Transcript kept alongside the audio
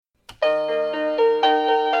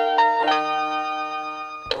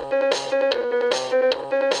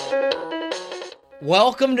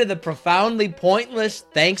Welcome to the Profoundly Pointless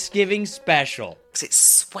Thanksgiving Special. It's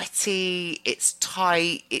sweaty, it's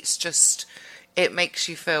tight, it makes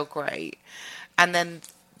you feel great. And then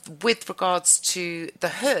with regards to the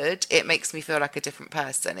hood, it makes me feel like a different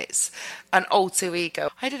person. It's an alter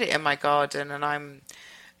ego. I did it in my garden and I'm,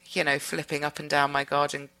 flipping up and down my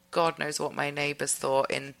garden. God knows what my neighbours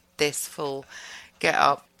thought in this full get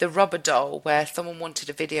up. The rubber doll where someone wanted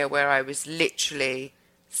a video where I was literally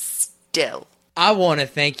still. I want to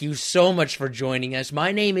thank you so much for joining us.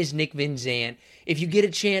 My name is Nick Vinzant. If you get a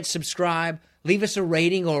chance, subscribe, leave us a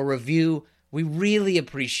rating or a review. We really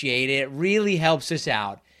appreciate it. It really helps us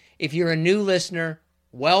out. If you're a new listener,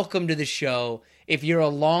 welcome to the show. If you're a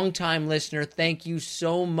longtime listener, thank you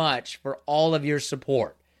so much for all of your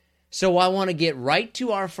support. So I want to get right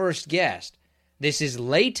to our first guest. This is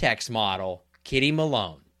Latex model Kitty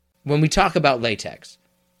Malone. When we talk about latex,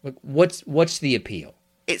 what's the appeal?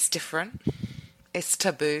 It's different. It's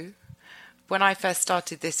taboo. When I first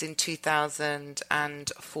started this in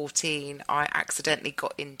 2014, I accidentally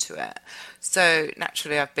got into it. So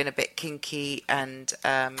naturally, I've been a bit kinky and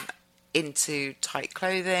into tight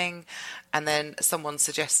clothing. And then someone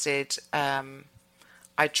suggested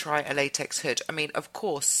I try a latex hood. I mean, of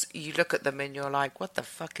course, you look at them and you're like, what the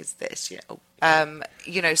fuck is this? So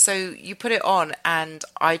you put it on and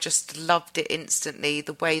I just loved it instantly.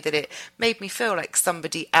 The way that it made me feel like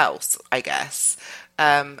somebody else, I guess.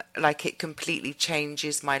 Like it completely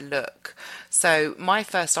changes my look. So my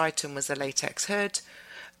first item was a latex hood.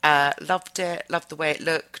 Loved it, loved the way it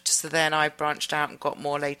looked. So then I branched out and got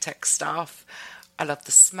more latex stuff. I love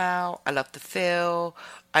the smell. I love the feel.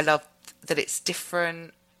 I love that it's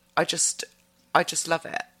different. I just love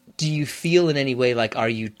it. Do you feel in any way like, are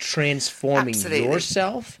you transforming Absolutely.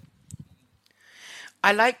 yourself?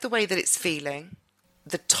 I like the way that it's feeling,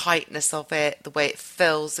 the tightness of it, the way it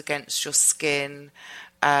feels against your skin.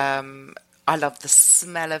 I love the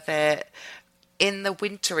smell of it. In the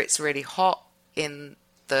winter, it's really hot. In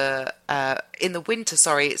the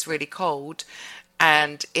winter, it's really cold,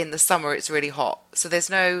 and in the summer, it's really hot. So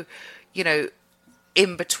there's no,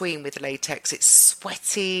 in between with latex. It's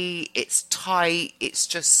sweaty, it's tight,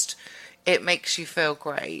 it makes you feel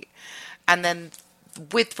great. And then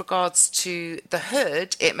with regards to the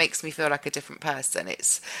hood, it makes me feel like a different person.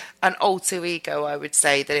 It's an alter ego, I would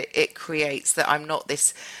say, that it creates, that I'm not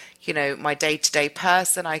this, my day-to-day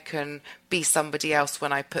person. I can be somebody else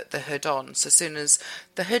when I put the hood on. So as soon as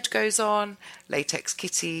the hood goes on, Latex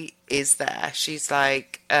Kitty is there. She's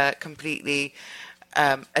like completely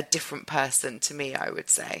a different person to me, I would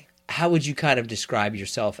say. How would you kind of describe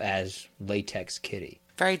yourself as Latex Kitty?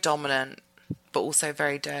 Very dominant, but also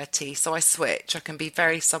very dirty. So I switch. I can be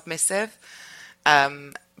very submissive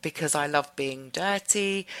because I love being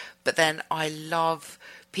dirty, but then I love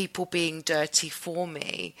people being dirty for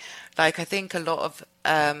me. Like, I think a lot of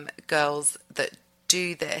girls that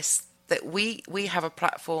do this, that we have a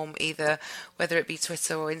platform, either whether it be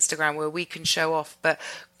Twitter or Instagram, where we can show off, but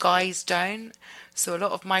guys don't. So a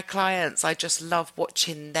lot of my clients, I just love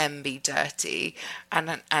watching them be dirty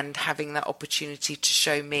and having that opportunity to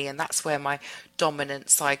show me. And that's where my dominant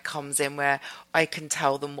side comes in, where I can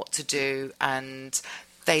tell them what to do and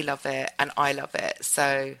they love it and I love it.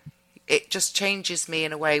 So it just changes me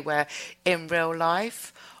in a way where in real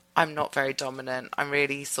life, I'm not very dominant. I'm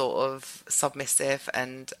really sort of submissive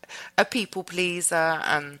and a people pleaser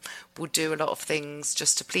and will do a lot of things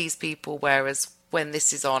just to please people. Whereas when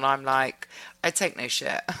this is on, I'm like, I take no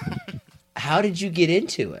shit. How did you get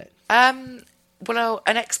into it? Well,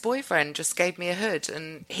 an ex-boyfriend just gave me a hood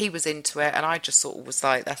and he was into it. And I just sort of was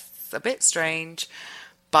like, that's a bit strange.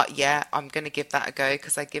 But yeah, I'm going to give that a go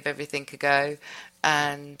because I give everything a go.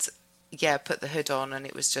 And yeah, put the hood on and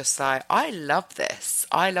it was just like, I love this.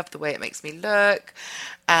 I love the way it makes me look.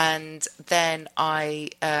 And then I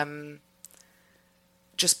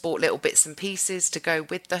just bought little bits and pieces to go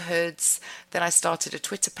with the hoods. Then I started a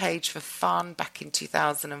Twitter page for fun back in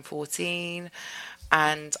 2014.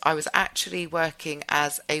 And I was actually working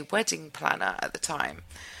as a wedding planner at the time.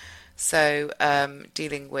 So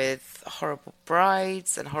dealing with horrible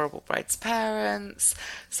brides and horrible brides' parents.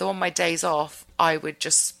 So on my days off, I would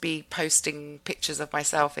just be posting pictures of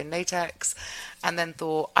myself in latex and then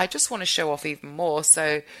thought, I just want to show off even more.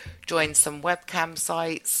 So joined some webcam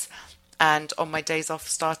sites and on my days off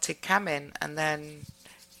started camming. And then,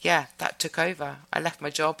 yeah, that took over. I left my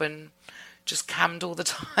job and just cammed all the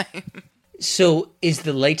time. So is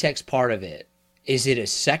the latex part of it, is it a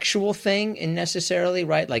sexual thing in necessarily,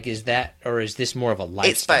 right? Like, is that, or is this more of a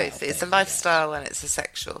lifestyle? It's both. It's a lifestyle and it's a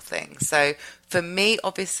sexual thing. So for me,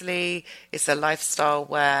 obviously, it's a lifestyle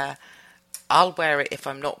where I'll wear it if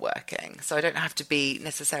I'm not working. So I don't have to be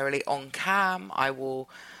necessarily on cam. I will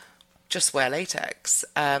just wear latex.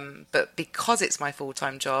 But because it's my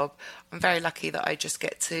full-time job, I'm very lucky that I just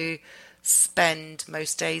get to spend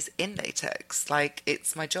most days in latex. Like,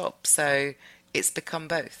 it's my job. So it's become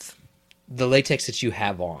both. The latex that you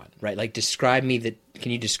have on, right? Like,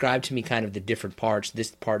 can you describe to me kind of the different parts?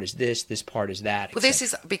 This part is this part is that. Well, this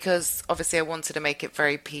is because obviously I wanted to make it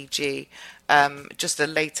very PG. Just a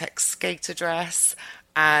latex skater dress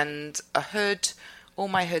and a hood. All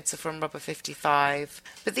my hoods are from Rubber 55.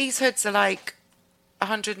 But these hoods are like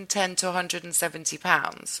 110 to 170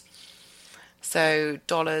 pounds. So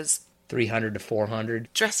dollars. 300 to 400.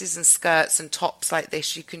 Dresses and skirts and tops like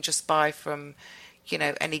this you can just buy from,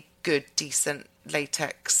 any good, decent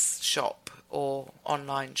latex shop or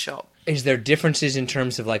online shop. Is there differences in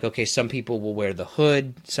terms of like, okay, some people will wear the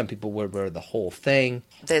hood, some people will wear the whole thing?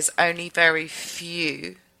 There's only very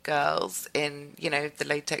few girls in, the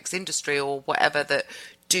latex industry or whatever that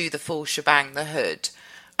do the full shebang, the hood.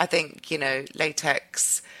 I think,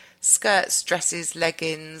 latex skirts, dresses,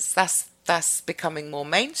 leggings, that's becoming more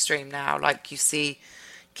mainstream now. Like you see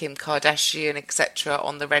Kim Kardashian, etc.,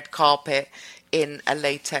 on the red carpet in a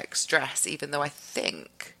latex dress, even though I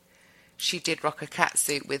think she did rock a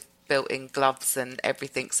catsuit with built-in gloves and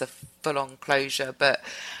everything's a full-on closure. But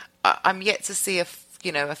I'm yet to see a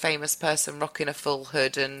famous person rocking a full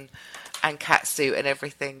hood and catsuit and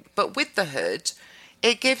everything. But with the hood,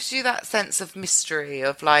 it gives you that sense of mystery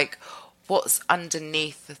of like what's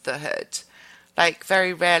underneath the hood. Like,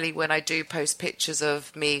 very rarely when I do post pictures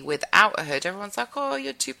of me without a hood, everyone's like, oh,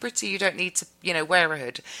 you're too pretty, you don't need to, wear a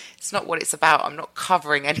hood. It's not what it's about. I'm not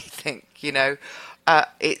covering anything,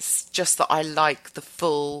 It's just that I like the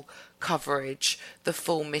full coverage, the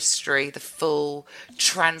full mystery, the full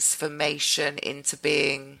transformation into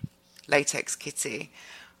being latex kitty.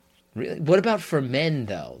 Really? What about for men,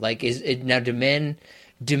 though? Like,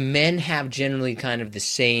 do men have generally kind of the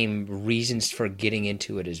same reasons for getting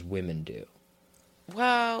into it as women do?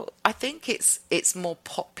 Well, I think it's more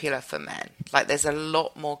popular for men. Like, there's a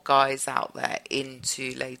lot more guys out there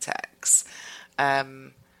into latex.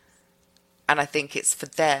 And I think it's for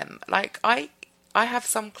them. Like, I have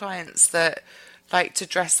some clients that like to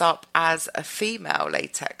dress up as a female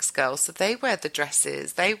latex girl. So they wear the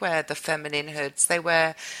dresses, they wear the feminine hoods, they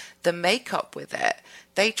wear the makeup with it.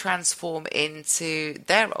 They transform into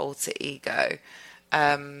their alter ego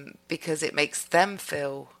because it makes them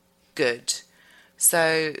feel good.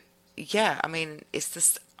 So, yeah, I mean,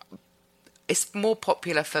 it's more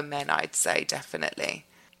popular for men, I'd say, definitely.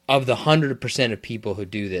 Of the 100% of people who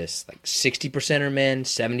do this, like 60% are men,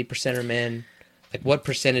 70% are men? Like, what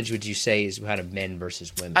percentage would you say is kind of men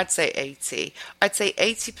versus women? I'd say 80. I'd say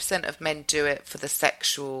 80% of men do it for the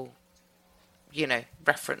sexual,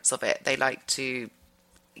 reference of it. They like to,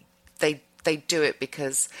 they do it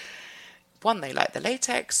because, one, they like the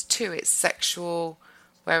latex, two, it's sexual.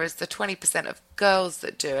 Whereas the 20% of girls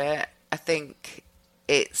that do it, I think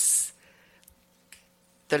it's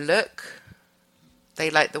the look.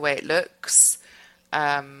 They like the way it looks.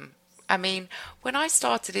 I mean, when I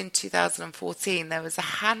started in 2014, there was a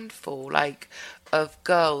handful of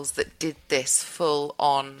girls that did this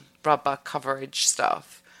full-on rubber coverage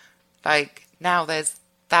stuff. Like, now there's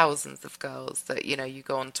thousands of girls that, you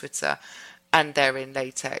go on Twitter and they're in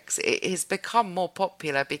latex. It has become more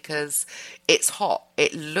popular because it's hot.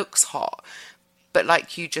 It looks hot. But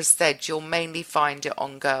like you just said, you'll mainly find it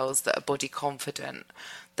on girls that are body confident,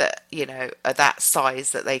 that, are that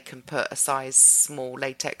size that they can put a size small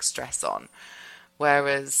latex dress on.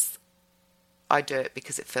 Whereas I do it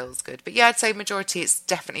because it feels good. But yeah, I'd say majority, it's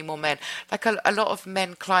definitely more men. Like a lot of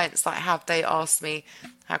men clients that I have, they ask me,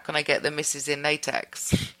 how can I get the missus in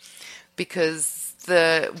latex? Because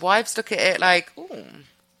the wives look at it like, oh,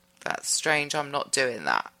 that's strange, I'm not doing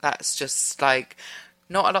that. That's just like,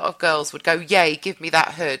 not a lot of girls would go, yay, give me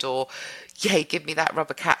that hood, or yay, give me that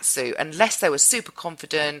rubber catsuit, unless they were super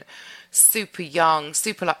confident, super young,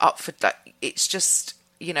 super up for that. It's just,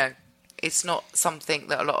 it's not something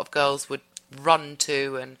that a lot of girls would run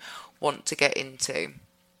to and want to get into.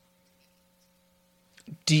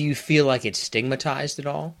 Do you feel like it's stigmatized at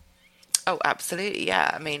all? Oh, absolutely,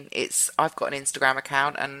 yeah. I mean, I've got an Instagram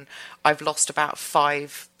account and I've lost about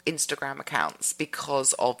 5 Instagram accounts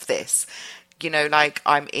because of this. Like,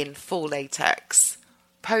 I'm in full latex,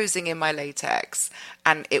 posing in my latex,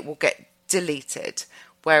 and it will get deleted.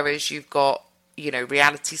 Whereas you've got,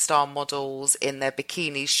 reality star models in their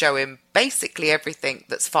bikinis showing basically everything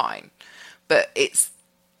that's fine. But it's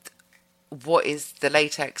the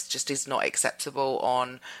latex just is not acceptable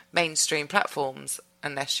on mainstream platforms,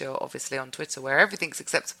 unless you're obviously on Twitter where everything's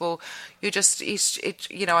acceptable.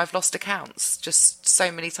 I've lost accounts just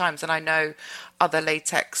so many times, and I know other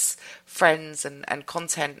latex friends and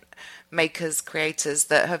content makers, creators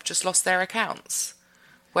that have just lost their accounts.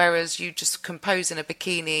 Whereas you just compose in a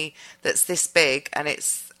bikini that's this big and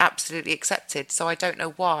it's absolutely accepted. So I don't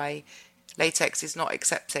know why latex is not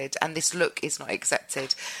accepted and this look is not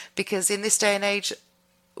accepted, because in this day and age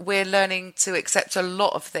we're learning to accept a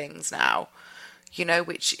lot of things now,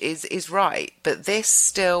 which is right, but this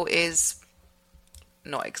still is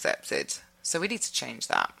not accepted, so we need to change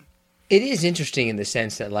that. It is interesting in the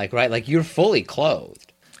sense that like you're fully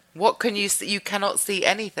clothed. What can you see? You cannot see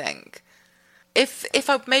anything. If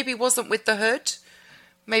I maybe wasn't with the hood,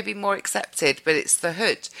 maybe more accepted, but it's the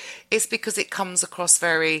hood. It's because it comes across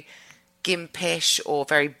very gimpish or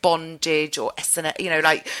very bondage or SNL,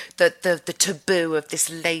 like the taboo of this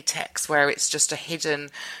latex where it's just a hidden,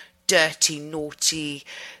 dirty, naughty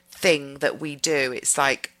thing that we do. It's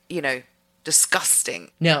like,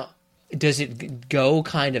 disgusting. Now, does it go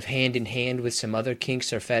kind of hand in hand with some other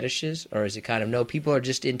kinks or fetishes? Or is it kind of, no, people are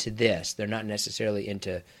just into this. They're not necessarily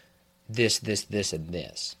into this, and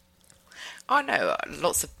this? I know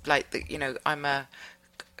lots of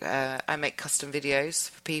I make custom videos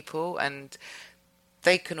for people, and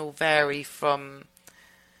they can all vary from,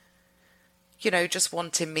 just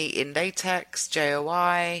wanting me in latex,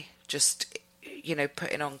 JOI, just,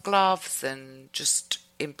 putting on gloves and just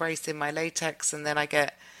embracing my latex. And then I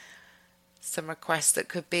get some requests that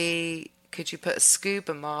could be, could you put a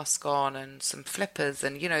scuba mask on and some flippers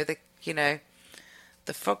and,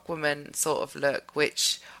 the frog woman sort of look,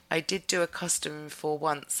 which I did do a custom for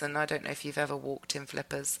once, and I don't know if you've ever walked in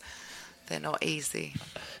flippers. They're not easy.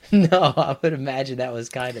 No, I would imagine that was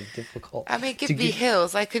kind of difficult. I mean, give me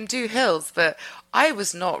heels. I can do heels, but I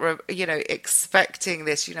was not, expecting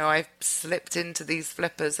this. I slipped into these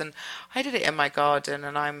flippers, and I did it in my garden,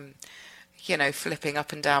 and I'm, flipping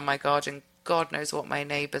up and down my garden. God knows what my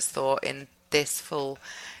neighbours thought in this full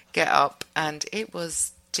get up, and it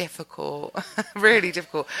was difficult, really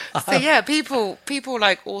difficult. So yeah, people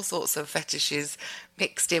like all sorts of fetishes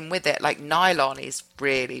mixed in with it. Like nylon is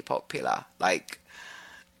really popular. Like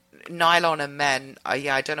nylon and men.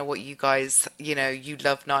 I don't know what you guys, you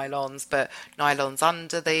love nylons, but nylons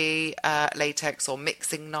under the latex, or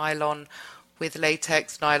mixing nylon with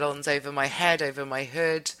latex, nylons over my head, over my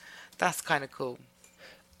hood. That's kind of cool.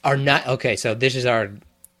 Okay, so this is our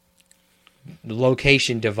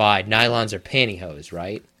location divide. Nylons are pantyhose,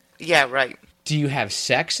 right? Yeah, right. Do you have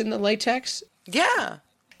sex in the latex? Yeah.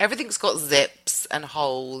 Everything's got zips and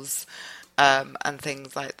holes and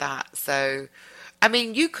things like that. So, I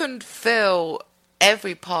mean, you can feel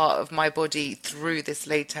every part of my body through this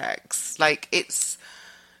latex. Like, it's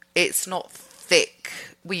not thick.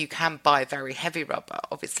 Well, you can buy very heavy rubber,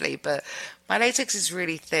 obviously, but my latex is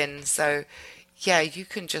really thin. So, yeah, you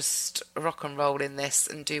can just rock and roll in this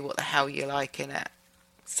and do what the hell you like in it.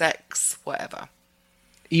 Sex, whatever.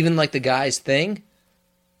 Even like the guy's thing?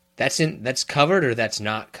 That's covered or that's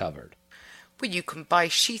not covered? Well, you can buy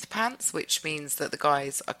sheath pants, which means that the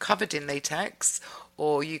guys are covered in latex,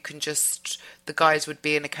 or you can the guys would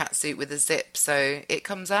be in a catsuit with a zip, so it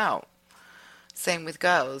comes out. Same with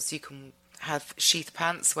girls. You can have sheath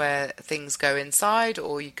pants where things go inside,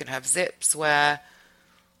 or you can have zips where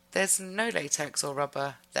there's no latex or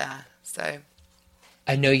rubber there. So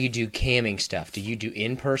I know you do camming stuff. Do you do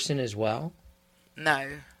in person as well? No,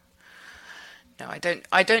 I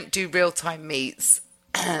don't do real time meets.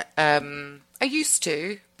 I used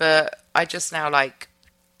to, but I just now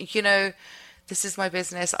this is my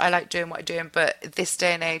business. I like doing what I'm doing, but this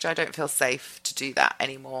day and age, I don't feel safe to do that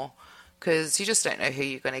anymore, because you just don't know who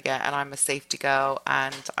you're going to get. And I'm a safety girl,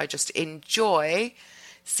 and I just enjoy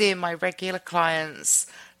seeing my regular clients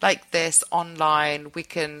like this online. We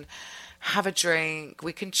can have a drink,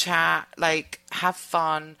 we can chat, have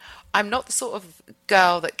fun. I'm not the sort of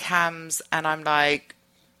girl that cams and I'm like,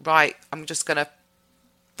 right, I'm just going to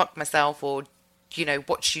fuck myself or,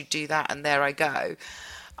 watch you do that and there I go.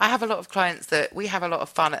 I have a lot of clients that we have a lot of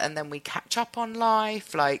fun and then we catch up on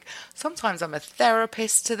life. Like sometimes I'm a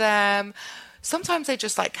therapist to them. Sometimes they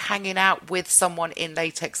just like hanging out with someone in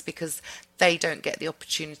latex because they don't get the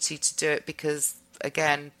opportunity to do it because,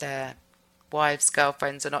 again, their wives,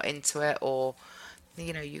 girlfriends are not into it, or,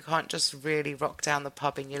 you can't just really rock down the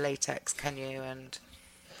pub in your latex, can you? And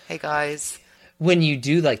hey, guys. When you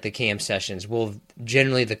do like the cam sessions, will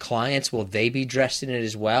the clients, will they be dressed in it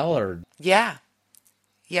as well, or? Yeah.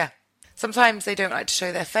 Sometimes they don't like to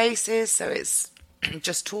show their faces, so it's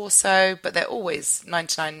just torso, but they're always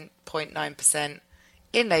 99.9%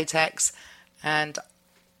 in latex, and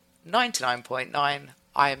 99.9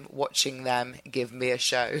 I'm watching them give me a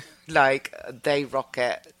show. Like, they rock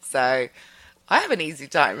it. So I have an easy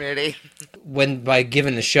time, really. When by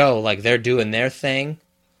giving the show, like they're doing their thing.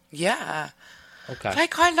 Yeah. Okay.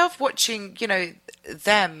 Like, I love watching,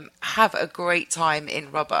 them have a great time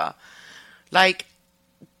in rubber. Like,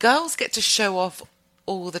 girls get to show off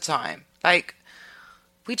all the time. Like,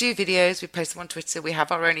 we do videos, we post them on Twitter, we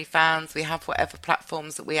have our OnlyFans, we have whatever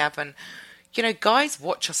platforms that we have, and guys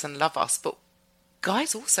watch us and love us, but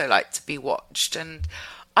guys also like to be watched. And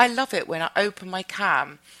I love it when I open my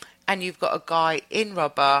cam and you've got a guy in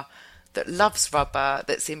rubber that loves rubber,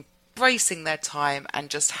 that's embracing their time and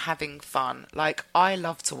just having fun. Like, I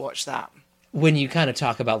love to watch that. When you kind of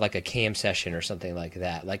talk about like a cam session or something like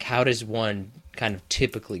that, like how does one kind of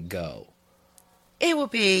typically go? It will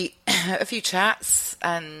be a few chats,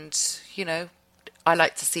 and I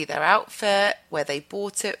like to see their outfit, where they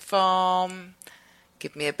bought it from,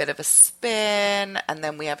 give me a bit of a spin, and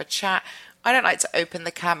then we have a chat. I don't like to open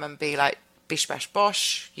the cam and be like, bish bash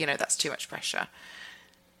bosh, that's too much pressure.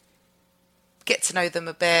 Get to know them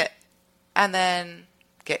a bit, and then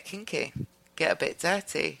get kinky, get a bit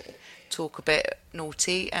dirty, talk a bit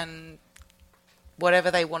naughty, and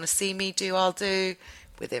whatever they want to see me do, I'll do,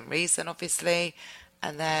 within reason, obviously.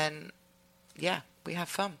 And then, yeah, we have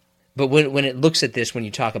fun. But when it looks at this, when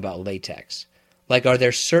you talk about latex, like, are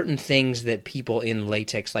there certain things that people in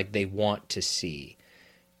latex, like, they want to see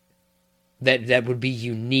that would be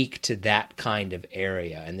unique to that kind of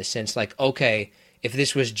area, in the sense, like, okay, if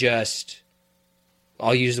this was just,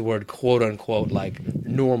 I'll use the word quote unquote, like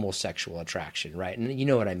normal sexual attraction, right? And you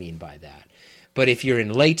know what I mean by that. But if you're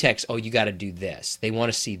in latex, oh, you got to do this. They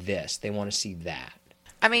want to see this. They want to see that.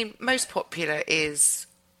 I mean, most popular is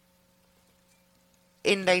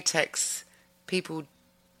in latex, people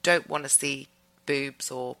don't want to see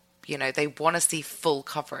boobs, or, they want to see full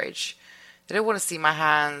coverage. They don't want to see my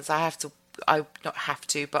hands. I not have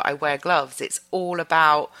to, but I wear gloves. It's all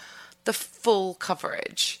about the full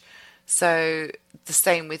coverage. So the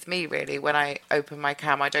same with me, really. When I open my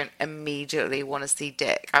cam, I don't immediately want to see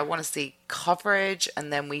dick. I want to see coverage,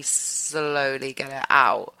 and then we slowly get it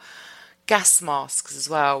out. Gas masks as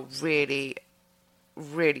well, really,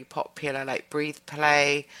 really popular, like breathe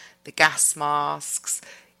play, the gas masks,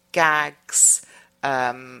 gags,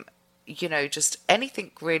 just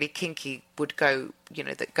anything really kinky would go,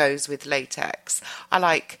 that goes with latex. I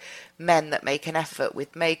like men that make an effort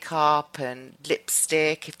with makeup and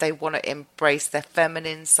lipstick if they want to embrace their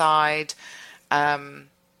feminine side. But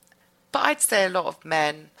I'd say a lot of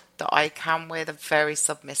men that I cam with are very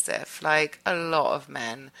submissive, like a lot of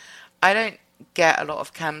men. I don't get a lot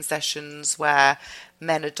of cam sessions where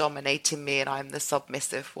men are dominating me and I'm the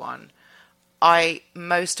submissive one.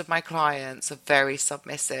 Most of my clients are very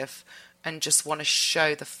submissive and just want to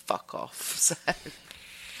show the fuck off. So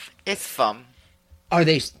it's fun. Are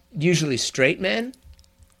they usually straight men?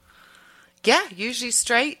 Yeah, usually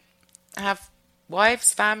straight. Have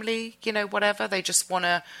wives, family, whatever. They just want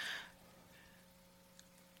to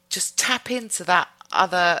just tap into that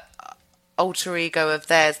other alter ego of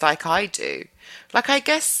theirs, like I do. Like, I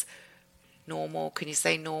guess can you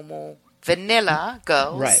say normal, vanilla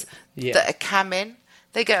girls, right? Yeah. That are camming.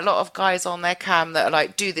 They get a lot of guys on their cam that are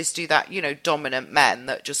like, do this, do that, dominant men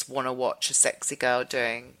that just want to watch a sexy girl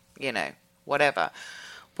doing, whatever.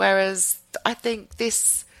 Whereas I think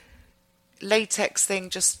this latex thing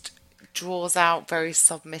just draws out very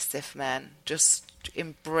submissive men, just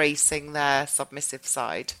embracing their submissive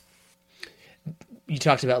side. You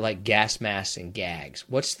talked about like gas masks and gags.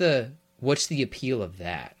 What's the appeal of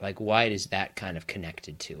that? Like, why is that kind of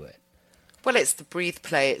connected to it? Well, it's the breathe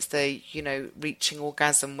play. It's the, reaching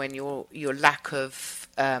orgasm when your lack of,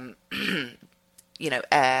 air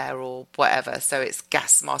or whatever. So it's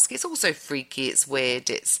gas mask. It's also freaky. It's weird.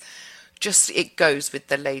 It's just, it goes with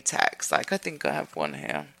the latex. Like, I think I have one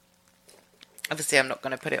here. Obviously, I'm not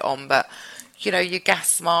going to put it on, but, your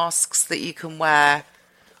gas masks that you can wear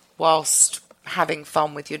whilst having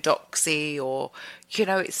fun with your doxy, or,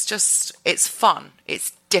 it's fun.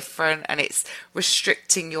 It's different, and it's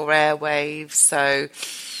restricting your airwaves. So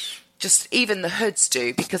just even the hoods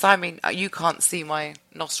do, because I mean, you can't see my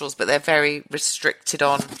nostrils, but they're very restricted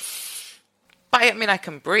on. But I mean, I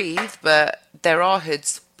can breathe, but there are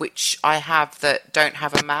hoods which I have that don't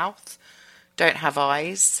have a mouth, don't have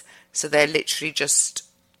eyes. So they're literally just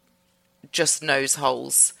nose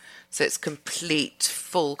holes. So it's complete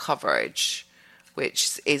full coverage,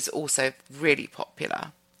 which is also really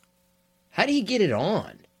popular. How do you get it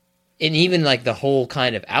on? And even like the whole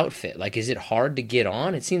kind of outfit, like, is it hard to get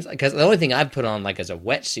on? It seems like, because the only thing I've put on like as a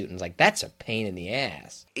wetsuit, and it's like, that's a pain in the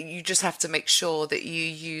ass. You just have to make sure that you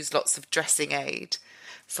use lots of dressing aid.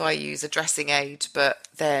 So I use a dressing aid, but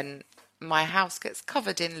then my house gets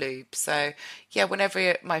covered in lube. So yeah,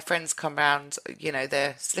 whenever my friends come round,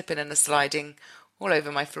 they're slipping and sliding all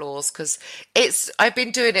over my floors because I've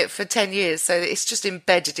been doing it for 10 years, so it's just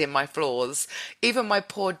embedded in my floors. Even my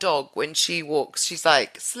poor dog, when she walks, she's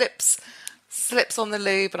like slips on the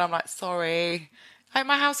lube, and I'm like, sorry. Like,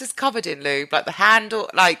 my house is covered in lube, like the handle,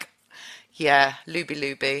 like, yeah,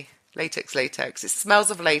 lubey. Latex. It smells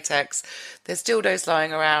of latex. There's dildos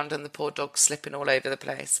lying around and the poor dog's slipping all over the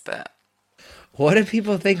place, but What do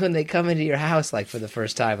people think when they come into your house, like, for the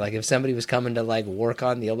first time? Like, if somebody was coming to, like, work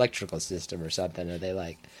on the electrical system or something, are they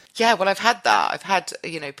like... yeah, well, I've had that. I've had,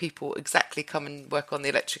 people exactly come and work on the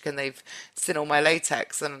electric and they've seen all my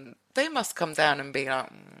latex and they must come down and be like,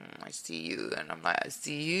 I see you. And I'm like, I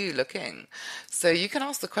see you looking. So you can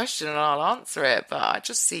ask the question and I'll answer it, but I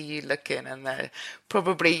just see you looking. And they're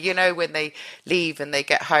probably, when they leave and they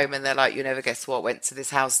get home and they're like, you never guess what went to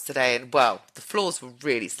this house today. And well, the floors were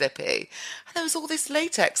really slippy. And there was all this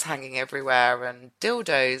latex hanging everywhere and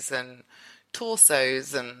dildos and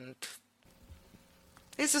torsos, and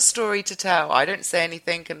it's a story to tell. I don't say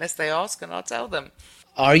anything unless they ask, and I'll tell them.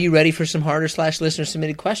 Are you ready for some harder/listener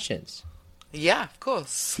submitted questions? Yeah, of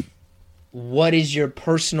course. What is your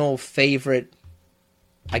personal favorite,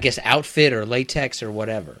 I guess, outfit or latex or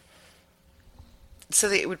whatever? So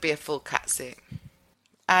that it would be a full catsuit.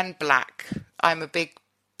 And black. I'm a big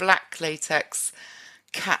black latex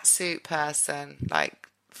catsuit person, like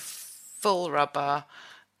full rubber,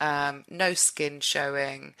 no skin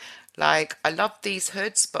showing. Like, I love these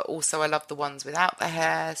hoods, but also I love the ones without the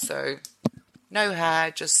hair. So no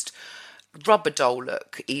hair, just rubber doll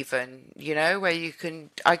look even, where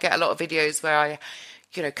I get a lot of videos where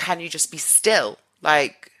can you just be still,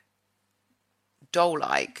 like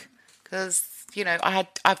doll-like? Because,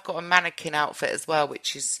 I've got a mannequin outfit as well,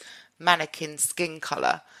 which is mannequin skin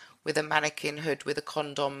color with a mannequin hood with a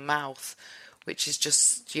condom mouth, which is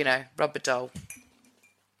just, rubber doll.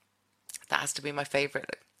 That has to be my favorite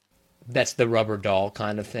look. That's the rubber doll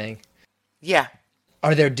kind of thing? Yeah.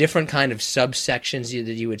 Are there different kind of subsections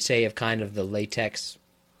that you would say of kind of the latex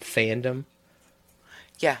fandom?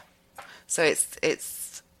 Yeah. So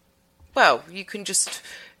it's well, you can just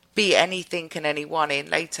be anything and anyone in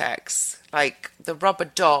latex. Like, the rubber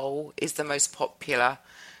doll is the most popular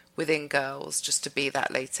within girls, just to be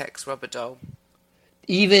that latex rubber doll.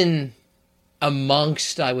 Even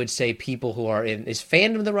amongst, I would say, people who are in, is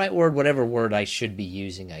fandom the right word? Whatever word I should be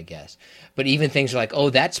using, I guess. But even things are like,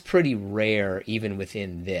 oh, that's pretty rare even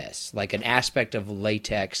within this. Like an aspect of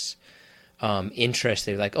latex interest,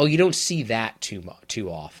 they're like, oh, you don't see that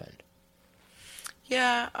too often.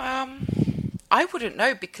 Yeah, I wouldn't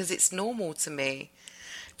know because it's normal to me.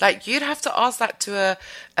 Like, you'd have to ask that to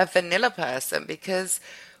a vanilla person, because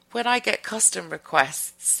when I get custom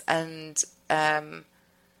requests and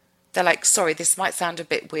they're like, sorry, this might sound a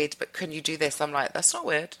bit weird, but can you do this? I'm like, that's not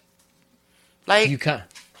weird. Like, You can't.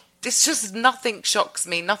 It's just, nothing shocks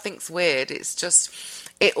me. Nothing's weird. It's just,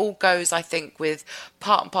 it all goes, I think, with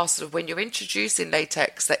part and parcel of when you're introducing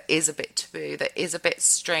latex that is a bit taboo, that is a bit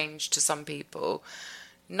strange to some people.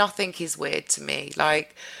 Nothing is weird to me.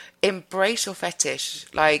 Like, embrace your fetish.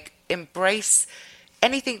 Like, embrace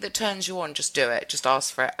anything that turns you on. Just do it. Just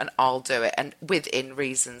ask for it and I'll do it. And within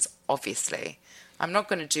reasons, obviously. I'm not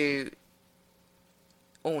going to do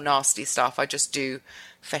all nasty stuff. I just do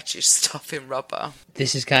fetish stuff in rubber.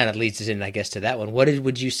 This is kind of leads us in, I guess, to that one. What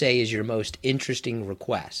would you say is your most interesting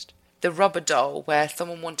request? The rubber doll, where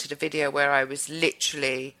someone wanted a video where I was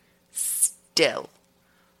literally still.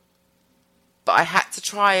 But I had to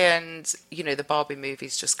try and, the Barbie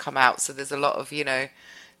movie's just come out, so there's a lot of,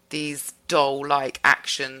 these doll-like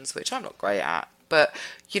actions, which I'm not great at. But,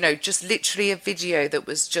 just literally a video that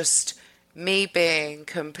was just me being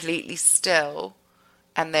completely still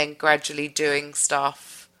and then gradually doing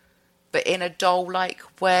stuff, but in a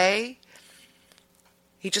doll-like way.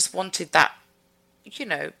 He just wanted that,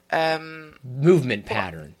 movement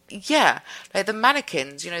pattern. Yeah, like the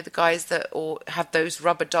mannequins, the guys that have those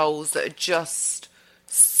rubber dolls that are just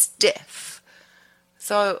stiff.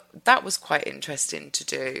 So that was quite interesting to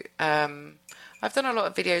do. I've done a lot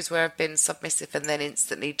of videos where I've been submissive and then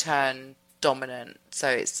instantly turn dominant. So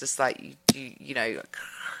it's just like you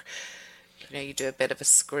do a bit of a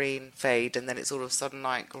screen fade and then it's all of a sudden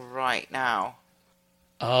like right now.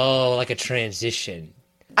 Oh, like a transition.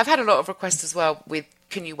 I've had a lot of requests as well with,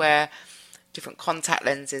 can you wear different contact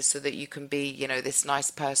lenses so that you can be, you know, this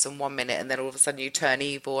nice person 1 minute and then all of a sudden you turn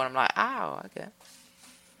evil. And I'm like, oh, okay.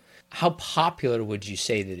 How popular would you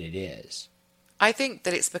say that it is? I think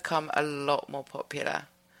that it's become a lot more popular.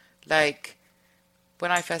 Like,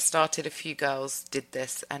 when I first started, a few girls did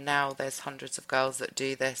this, and now there's hundreds of girls that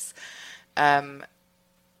do this.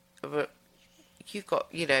 But you've got,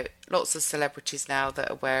 you know, lots of celebrities now that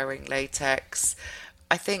are wearing latex.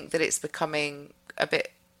 I think that it's becoming a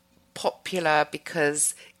bit popular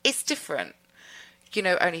because it's different. You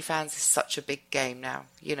know, OnlyFans is such a big game now.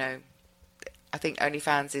 You know, I think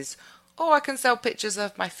OnlyFans is, oh, I can sell pictures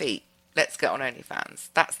of my feet. Let's get on OnlyFans.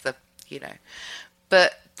 That's the, you know.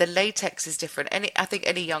 But the latex is different. I think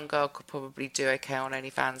any young girl could probably do okay on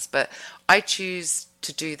OnlyFans, but I choose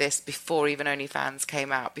to do this before even OnlyFans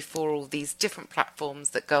came out, before all these different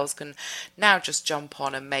platforms that girls can now just jump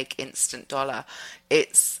on and make instant dollar.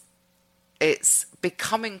 It's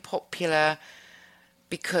becoming popular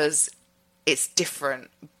because it's different,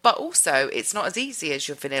 but also it's not as easy as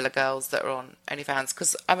your vanilla girls that are on OnlyFans.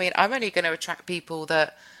 Because I mean, I'm only going to attract people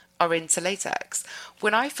that are into latex.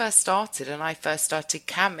 When I first started and I first started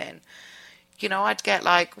camming, you know, I'd get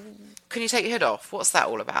like, can you take your hood off? What's that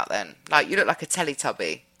all about then? Like, you look like a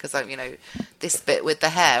Teletubby because I'm, you know, this bit with the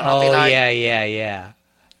hair. And I'll be like, yeah.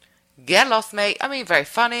 Get lost, mate. I mean, very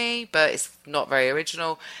funny, but it's not very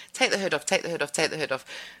original. Take the hood off, take the hood off, take the hood off.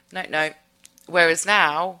 No. Whereas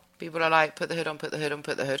now, people are like, put the hood on, put the hood on,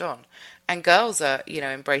 put the hood on. And girls are, you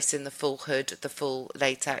know, embracing the full hood, the full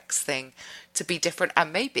latex thing to be different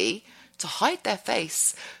and maybe to hide their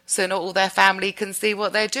face so not all their family can see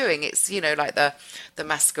what they're doing. It's, you know, like the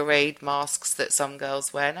masquerade masks that some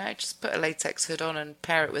girls wear. No, just put a latex hood on and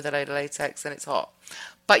pair it with a load of latex and it's hot.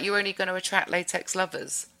 But you're only going to attract latex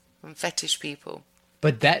lovers and fetish people.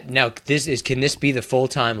 But that, now, can this be the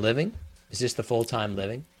full-time living? Is this the full-time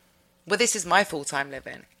living? Well, this is my full-time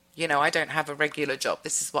living. You know, I don't have a regular job.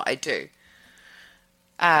 This is what I do.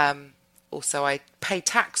 Also, I pay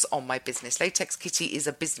tax on my business. Latex Kitty is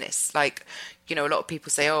a business. Like, you know, a lot of people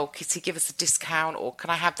say, oh, Kitty, give us a discount, or can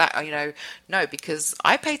I have that? You know, no, because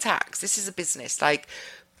I pay tax. This is a business. Like,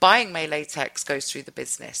 buying my latex goes through the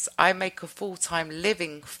business. I make a full-time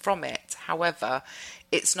living from it. However,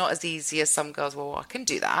 it's not as easy as some girls, well, I can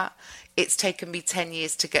do that. It's taken me 10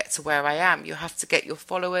 years to get to where I am. You have to get your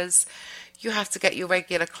followers. You have to get your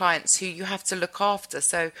regular clients who you have to look after.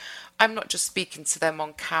 So I'm not just speaking to them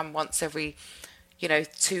on cam once every, you know,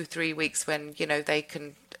 2-3 weeks when, you know, they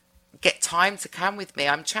can get time to cam with me.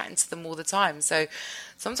 I'm chatting to them all the time. So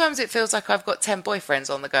sometimes it feels like I've got 10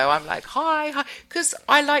 boyfriends on the go. I'm like, hi, because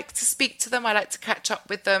I like to speak to them. I like to catch up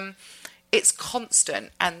with them. It's constant.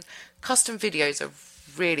 And custom videos are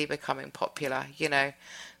really becoming popular, you know.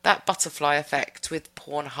 That butterfly effect with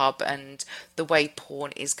Pornhub and the way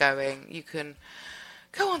porn is going. You can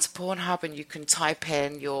go onto Pornhub and you can type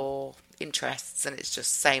in your interests and it's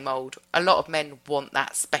just same old. A lot of men want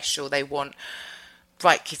that special. They want,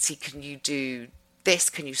 right, Kitty, can you do this?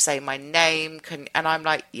 Can you say my name? And I'm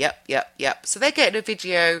like, yep. So they're getting a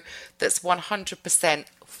video that's 100%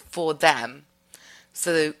 for them.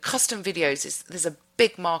 So custom videos, there's a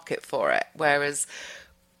big market for it. Whereas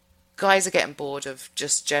guys are getting bored of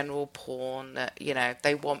just general porn that, you know,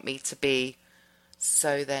 they want me to be,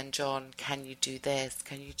 so then, John, can you do this?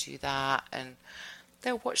 Can you do that? And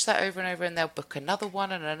they'll watch that over and over and they'll book another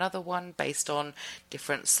one and another one based on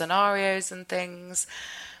different scenarios and things.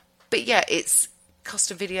 But yeah, it's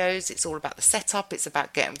custom videos. It's all about the setup. It's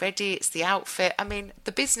about getting ready. It's the outfit. I mean,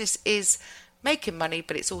 the business is making money,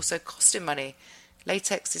 but it's also costing money.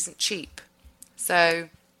 Latex isn't cheap. So,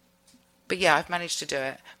 but yeah, I've managed to do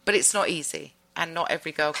it. But it's not easy. And not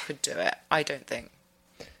every girl could do it, I don't think.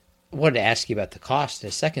 I wanted to ask you about the cost in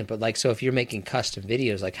a second, but like, so if you're making custom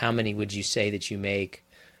videos, like how many would you say that you make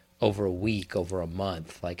over a week, over a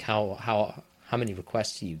month? Like how many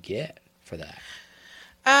requests do you get for that?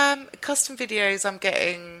 Custom videos, I'm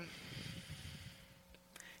getting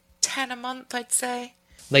 10 a month, I'd say.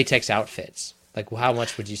 Latex outfits, like how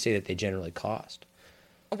much would you say that they generally cost?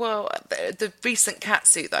 Well, the recent cat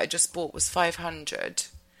suit that I just bought was £500.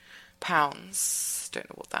 Don't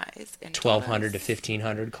know what that is in $1,200 to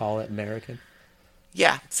 $1,500, call it American.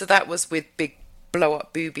 Yeah, so that was with big blow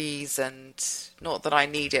up boobies, and not that I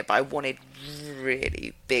need it, but I wanted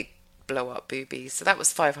really big blow up boobies. So that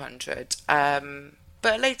was $500.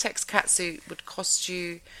 But a latex catsuit would cost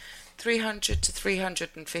you £300 to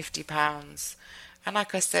 £350. And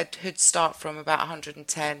like I said, hoods start from about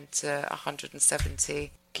 110 to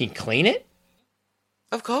 170. Can you clean it?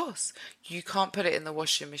 Of course. You can't put it in the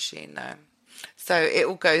washing machine, though. So it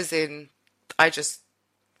all goes in, I just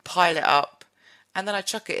pile it up And then I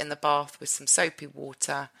chuck it in the bath with some soapy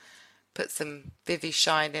water, put some Vivi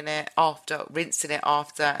Shine in it after, rinsing it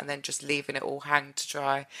after, and then just leaving it all hang to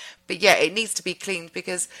dry. But yeah, it needs to be cleaned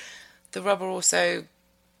because the rubber also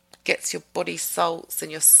gets your body salts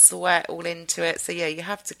and your sweat all into it. So yeah, you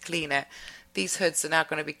have to clean it. These hoods are now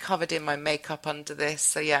going to be covered in my makeup under this.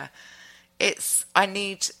 So yeah, I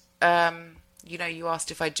need, you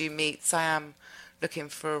asked if I do meets. I am looking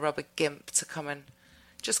for a rubber gimp to come and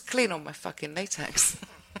just clean all my fucking latex.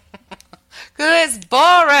 Because it's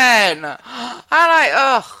boring.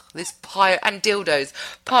 This pile, and dildos.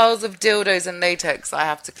 Piles of dildos and latex I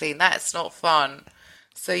have to clean. That's not fun.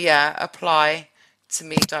 So yeah, apply to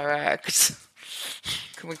me direct.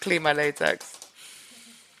 Can we clean my latex?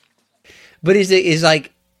 But is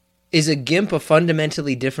a GIMP a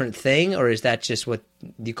fundamentally different thing, or is that just what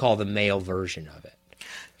you call the male version of it?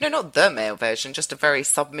 No, not the male version, just a very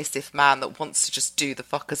submissive man that wants to just do the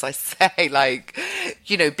fuck as I say. Like,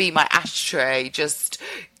 be my ashtray, just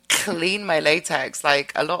clean my latex.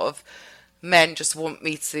 Like, a lot of men just want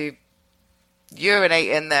me to urinate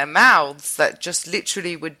in their mouths that just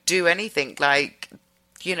literally would do anything. Like,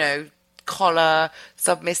 collar,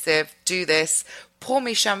 submissive, do this, pour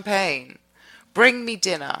me champagne, bring me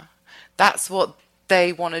dinner. That's what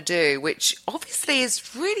they want to do, which obviously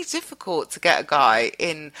is really difficult to get a guy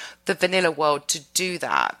in the vanilla world to do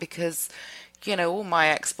that because, all my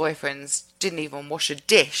ex-boyfriends didn't even wash a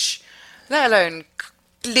dish, let alone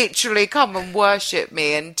literally come and worship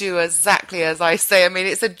me and do exactly as I say. I mean,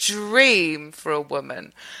 it's a dream for a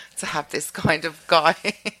woman to have this kind of guy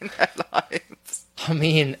in their lives. I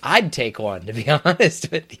mean, I'd take one, to be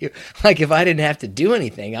honest with you. Like, if I didn't have to do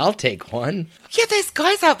anything, I'll take one. Yeah, there's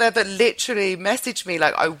guys out there that literally message me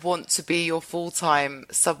like, I want to be your full-time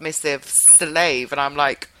submissive slave. And I'm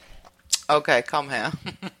like, okay, come here.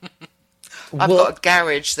 I've got a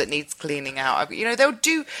garage that needs cleaning out. They'll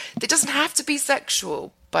do... It doesn't have to be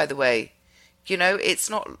sexual, by the way. It's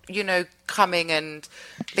not, coming and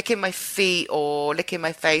licking my feet or licking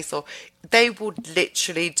my face. Or they would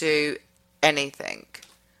literally do anything.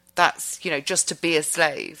 That's, just to be a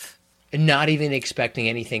slave. And not even expecting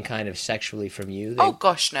anything kind of sexually from you? Oh,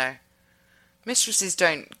 gosh, no. Mistresses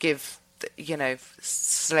don't give,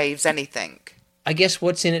 slaves anything. I guess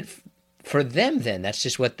what's in it for them, then? That's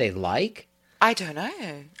just what they like? I don't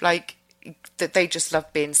know. Like, that they just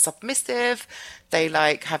love being submissive. They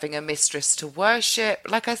like having a mistress to worship.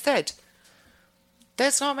 Like I said,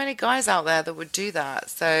 there's not many guys out there that would do that.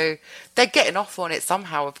 So they're getting off on it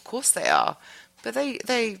somehow. Of course they are. But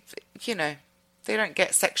they don't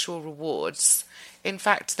get sexual rewards. In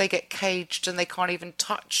fact, they get caged and they can't even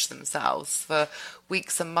touch themselves for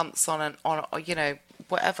weeks and months on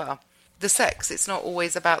whatever. The sex, it's not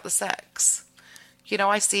always about the sex.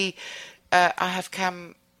 I see, I have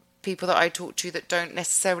people that I talk to that don't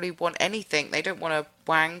necessarily want anything. They don't want to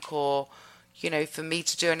wank or, for me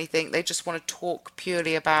to do anything. They just want to talk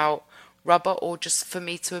purely about rubber or just for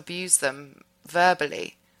me to abuse them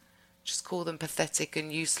verbally. Just call them pathetic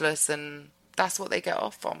and useless, and that's what they get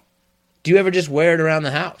off on. Do you ever just wear it around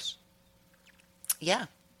the house? Yeah.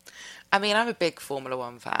 I mean, I'm a big Formula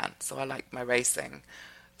One fan, so I like my racing.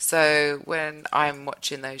 So when I'm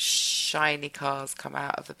watching those shiny cars come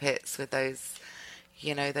out of the pits with those,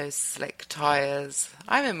 those slick tyres,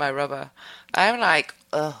 I'm in my rubber. I'm like,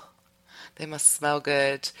 ugh, they must smell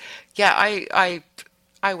good. Yeah,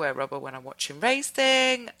 I wear rubber when I'm watching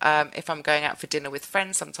racing. If I'm going out for dinner with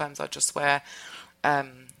friends, sometimes I'll just wear a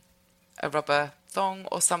rubber thong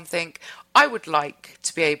or something. I would like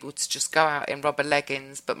to be able to just go out in rubber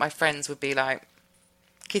leggings, but my friends would be like,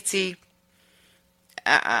 Kitty,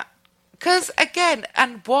 because again,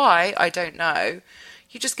 and why, I don't know.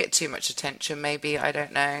 You just get too much attention, maybe, I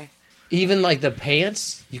don't know. Even like the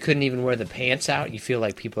pants? You couldn't even wear the pants out? You feel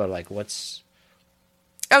like people are like, what's...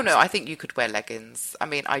 Oh, no, I think you could wear leggings. I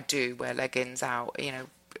mean, I do wear leggings out,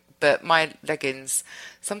 but my leggings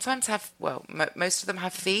sometimes have, most of them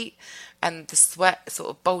have feet, and the sweat sort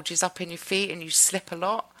of bulges up in your feet and you slip a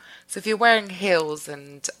lot. So if you're wearing heels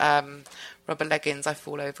and rubber leggings, I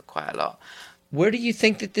fall over quite a lot. Where do you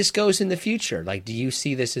think that this goes in the future? Like, do you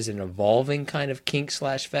see this as an evolving kind of kink /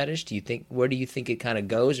 fetish? Where do you think it kind of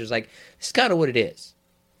goes? Or is like, this is kind of what it is?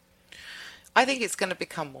 I think it's going to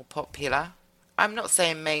become more popular. I'm not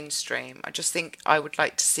saying mainstream. I just think I would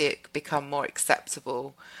like to see it become more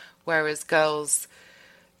acceptable. Whereas girls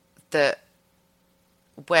that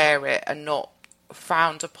wear it are not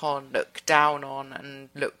frowned upon, looked down on, and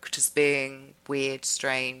looked as being weird,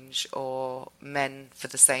 strange, or men for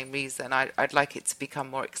the same reason. I'd like it to become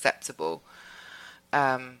more acceptable.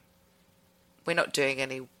 We're not doing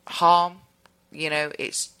any harm You know,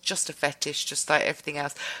 it's just a fetish, just like everything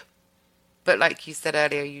else. But like you said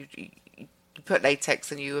earlier, you put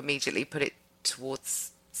latex and you immediately put it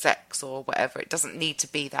towards sex or whatever. It doesn't need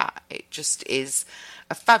to be that. It just is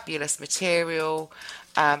a fabulous material,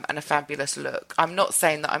 and a fabulous look. I'm not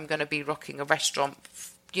saying that I'm going to be rocking a restaurant,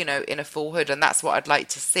 you know, in a full hood, and that's what I'd like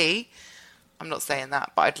to see. I'm not saying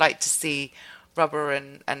that, but I'd like to see rubber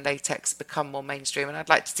and latex become more mainstream, and I'd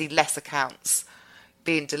like to see less accounts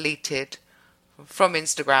being deleted from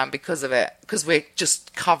Instagram because of it, because we're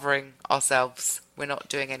just covering ourselves. We're not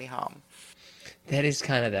doing any harm. That is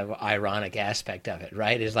kind of the ironic aspect of it,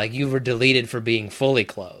 right? It's like you were deleted for being fully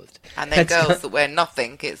clothed. And then girls that wear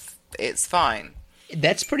nothing, it's fine.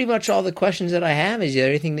 That's pretty much all the questions that I have. Is there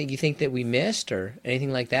anything that you think that we missed or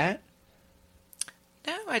anything like that?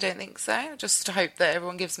 No, I don't think so. I just hope that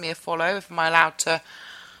everyone gives me a follow. If I'm allowed to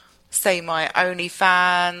say my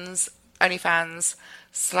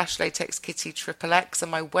OnlyFans/LatexKittyXXX,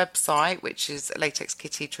 and my website, which is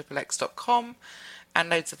latexkittyxxx.com, and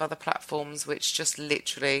loads of other platforms, which just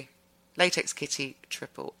literally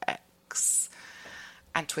latexkittyxxx,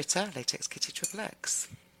 and Twitter, latexkittyxxx.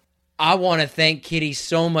 I want to thank Kitty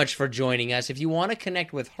so much for joining us. If you want to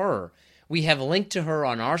connect with her, we have linked to her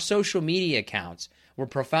on our social media accounts. We're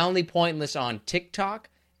Profoundly Pointless on TikTok,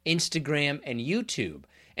 Instagram, and YouTube.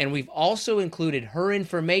 And we've also included her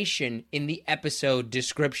information in the episode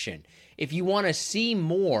description. If you want to see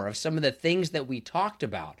more of some of the things that we talked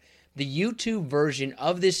about, the YouTube version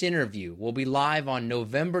of this interview will be live on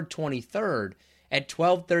November 23rd at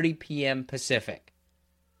 12:30 p.m. Pacific.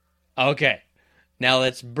 Okay, now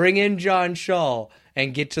let's bring in John Shaw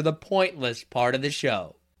and get to the pointless part of the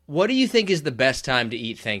show. What do you think is the best time to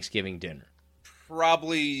eat Thanksgiving dinner?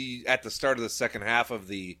 Probably at the start of the second half of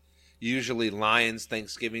the usually Lions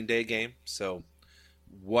Thanksgiving Day game. So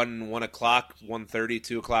 1 o'clock, 1:30,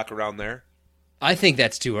 2 o'clock, around there. I think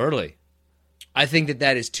that's too early. I think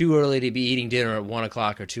that is too early to be eating dinner at 1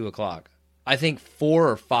 o'clock or 2 o'clock. I think 4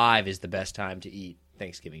 or 5 is the best time to eat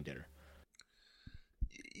Thanksgiving dinner.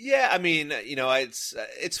 Yeah, I mean, you know, it's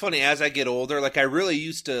funny, as I get older, like I really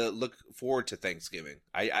used to look forward to Thanksgiving.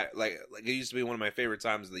 I like it used to be one of my favorite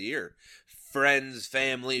times of the year. Friends,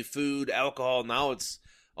 family, food, alcohol. Now it's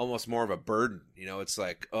almost more of a burden. You know, it's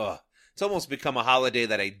like, it's almost become a holiday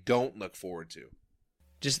that I don't look forward to.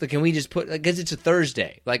 Can we just put, because it's a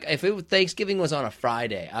Thursday. Like, if Thanksgiving was on a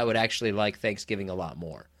Friday, I would actually like Thanksgiving a lot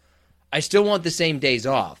more. I still want the same days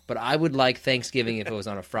off, but I would like Thanksgiving if it was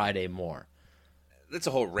on a Friday more. That's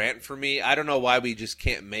a whole rant for me. I don't know why we just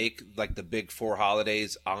can't make, like, the big 4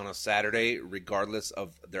 holidays on a Saturday, regardless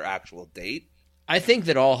of their actual date. I think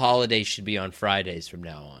that all holidays should be on Fridays from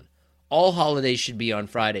now on. All holidays should be on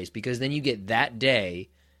Fridays, because then you get that day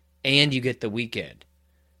and you get the weekend.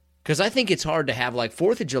 Because I think it's hard to have, like,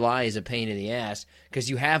 4th of July is a pain in the ass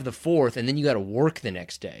because you have the 4th and then you got to work the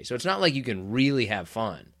next day. So it's not like you can really have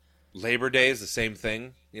fun. Labor Day is the same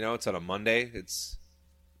thing. You know, it's on a Monday. It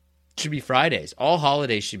should be Fridays. All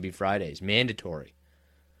holidays should be Fridays. Mandatory.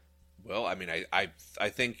 Well, I mean, I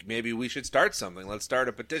think maybe we should start something. Let's start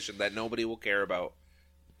a petition that nobody will care about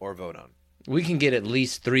or vote on. We can get at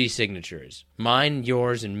least 3 signatures. Mine,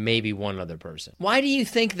 yours, and maybe one other person. Why do you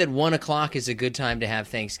think that 1 o'clock is a good time to have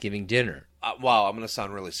Thanksgiving dinner? Wow, I'm going to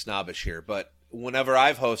sound really snobbish here, but whenever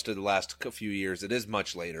I've hosted the last few years, it is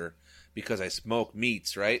much later because I smoke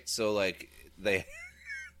meats, right? So, like, they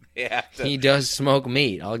have to... He does smoke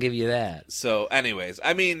meat, I'll give you that. So, anyways,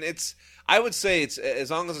 I mean, I would say it's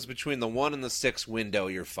as long as it's between the 1 and the 6 window,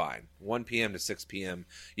 you're fine. 1 p.m. to 6 p.m.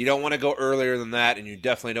 You don't want to go earlier than that, and you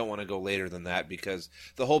definitely don't want to go later than that, because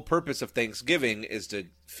the whole purpose of Thanksgiving is to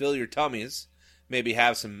fill your tummies, maybe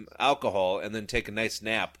have some alcohol, and then take a nice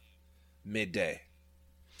nap midday.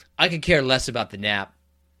 I could care less about the nap.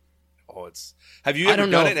 Oh, have you ever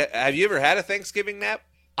done it? Have you ever had a Thanksgiving nap?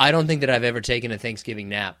 I don't think that I've ever taken a Thanksgiving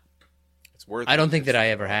nap. It's worth I don't think that I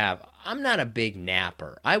ever have. I'm not a big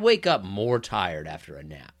napper. I wake up more tired after a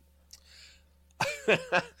nap.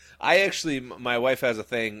 My wife has a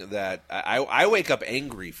thing that I wake up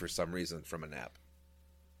angry for some reason from a nap.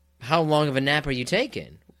 How long of a nap are you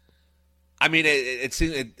taking? I mean,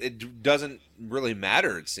 it doesn't really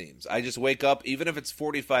matter, it seems. I just wake up, even if it's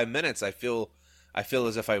 45 minutes, I feel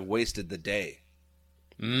as if I wasted the day.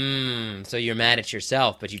 So you're mad at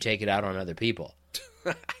yourself, but you take it out on other people.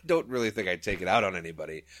 I don't really think I take it out on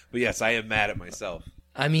anybody. But yes, I am mad at myself.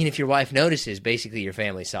 I mean, if your wife notices, basically your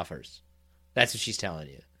family suffers. That's what she's telling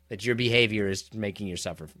you. That your behavior is making your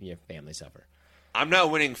family suffer. I'm not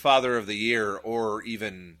winning Father of the Year or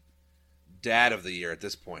even Dad of the Year at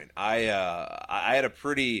this point. I had a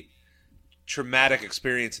pretty traumatic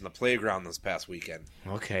experience in the playground this past weekend.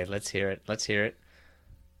 Okay, let's hear it. Let's hear it.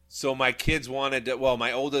 So my kids wanted to, well,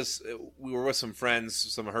 my oldest, we were with some friends,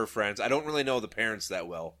 some of her friends. I don't really know the parents that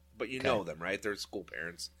well, but you know them, right? They're school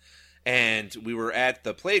parents. And we were at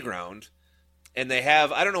the playground, and they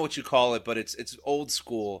have, I don't know what you call it, but it's old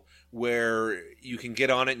school where you can get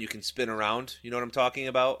on it and you can spin around. You know what I'm talking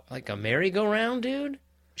about? Like a merry-go-round, dude?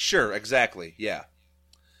 Sure, exactly, yeah.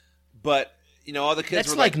 But, you know, all the kids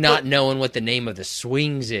That's were like not knowing what the name of the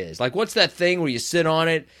swings is. Like, what's that thing where you sit on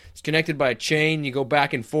it, it's connected by a chain, you go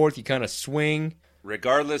back and forth, you kind of swing?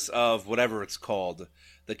 Regardless of whatever it's called,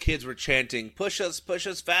 the kids were chanting, push us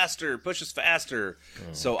faster, push us faster.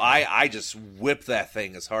 So I just whipped that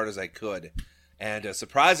thing as hard as I could. And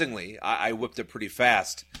surprisingly, I whipped it pretty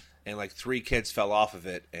fast. And like 3 kids fell off of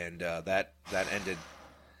it. And that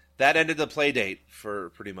ended the play date for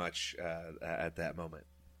pretty much at that moment.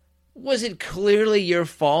 Was it clearly your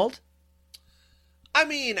fault? I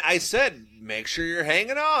mean, I said, make sure you're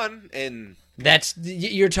hanging on. And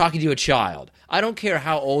You're talking to a child. I don't care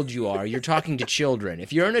how old you are. You're talking to children.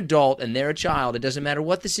 If you're an adult and they're a child, it doesn't matter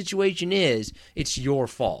what the situation is. It's your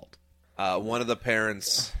fault. One of the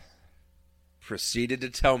parents proceeded to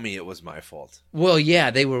tell me it was my fault. Well,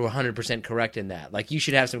 yeah, they were 100% correct in that. Like, you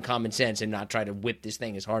should have some common sense and not try to whip this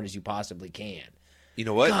thing as hard as you possibly can. You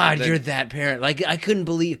know what? God, you're that parent. Like, I couldn't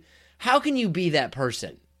believe. How can you be that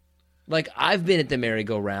person? Like, I've been at the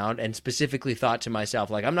merry-go-round and specifically thought to myself,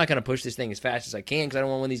 like, I'm not going to push this thing as fast as I can because I don't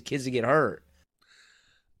want one of these kids to get hurt.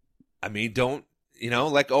 I mean, don't,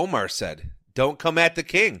 like Omar said, don't come at the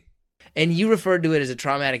king. And you referred to it as a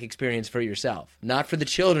traumatic experience for yourself, not for the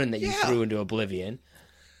children that you threw into oblivion.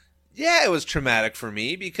 Yeah, it was traumatic for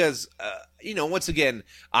me because, once again,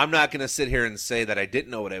 I'm not going to sit here and say that I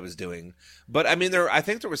didn't know what I was doing. But, I mean, I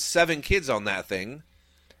think there were 7 kids on that thing,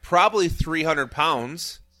 probably 300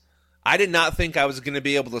 pounds. I did not think I was going to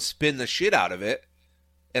be able to spin the shit out of it,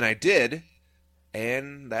 and I did,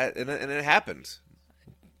 and it happened.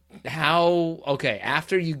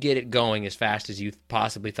 After you get it going as fast as you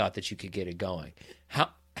possibly thought that you could get it going,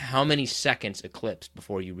 how many seconds eclipsed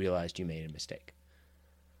before you realized you made a mistake?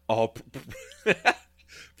 Oh,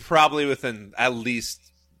 probably within at least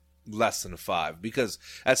less than 5, because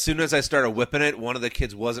as soon as I started whipping it, one of the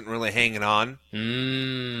kids wasn't really hanging on.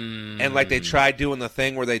 And like they tried doing the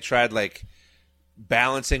thing where they tried like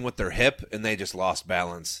balancing with their hip and they just lost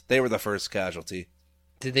balance. They were the first casualty.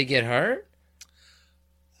 Did they get hurt?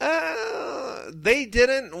 They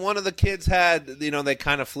didn't. One of the kids had, they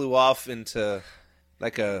kind of flew off into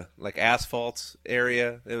like asphalt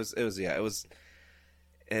area. It was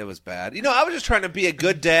bad. I was just trying to be a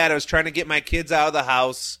good dad. I was trying to get my kids out of the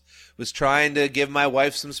house. Was trying to give my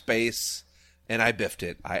wife some space, and I biffed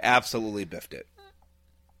it. I absolutely biffed it.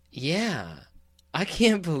 Yeah. I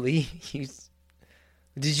can't believe you...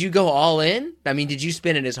 Did you go all in? I mean, did you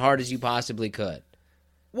spin it as hard as you possibly could?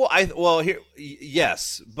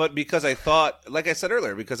 Yes, but because I thought, like I said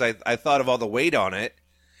earlier, because I thought of all the weight on it.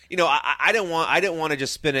 I didn't want to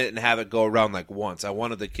just spin it and have it go around like once. I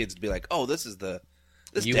wanted the kids to be like, "Oh, this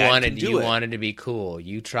you wanted to be cool.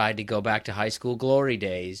 You tried to go back to high school glory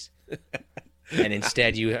days, and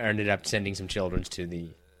instead you ended up sending some children to the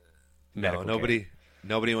medical. Nobody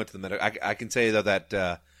went to the medical. I can tell you though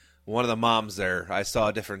that one of the moms there, I saw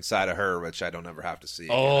a different side of her, which I don't ever have to see.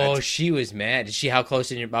 Oh, she was mad. How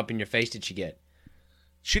close up in your face did she get?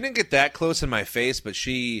 She didn't get that close in my face, but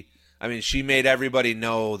she made everybody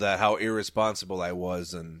know that how irresponsible I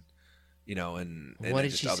was, and what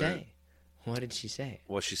did she say? What did she say?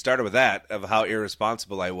 Well, she started with that of how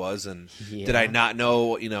irresponsible I was, and did I not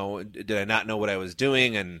know? Did I not know what I was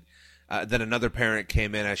doing? And then another parent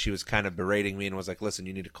came in as she was kind of berating me and was like, "Listen,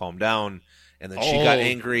 you need to calm down." And then she got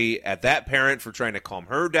angry at that parent for trying to calm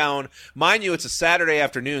her down. Mind you, it's a Saturday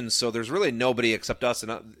afternoon, so there's really nobody except us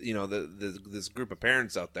and this group of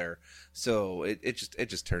parents out there. So it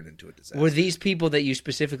just turned into a disaster. Were these people that you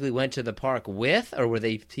specifically went to the park with, or were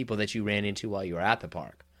they people that you ran into while you were at the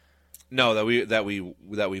park? No, that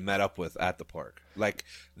we met up with at the park. Like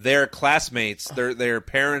they're classmates, they're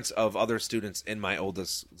parents of other students in my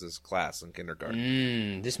oldest class in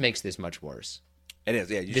kindergarten. This makes this much worse. It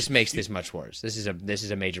is, yeah. This makes this much worse. This is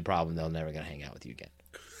a major problem. They're never going to hang out with you again.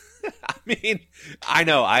 I mean, I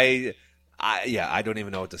know. I don't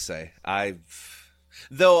even know what to say.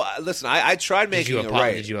 Listen, I tried making it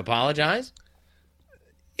right. Did you apologize?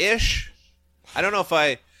 Ish. I don't know if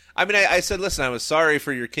I said, listen, I was sorry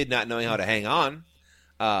for your kid not knowing how to hang on.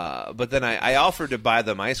 But then I offered to buy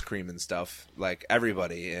them ice cream and stuff, like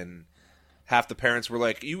everybody, and half the parents were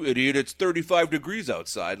like, "You idiot! It's 35 degrees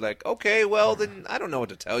outside." Like, okay, well then I don't know what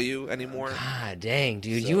to tell you anymore. God dang,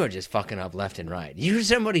 dude, you are just fucking up left and right. You're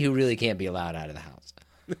somebody who really can't be allowed out of the house.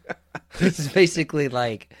 It's basically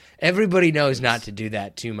like everybody knows not to do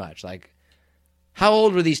that too much. Like, how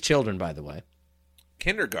old were these children, by the way?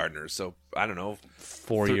 Kindergartners, so I don't know,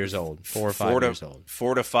 4 years old, 4 or 5 years old,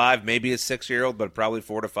 4 to 5, maybe a 6-year-old, but probably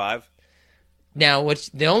 4 to 5. Now, what's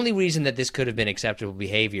the only reason that this could have been acceptable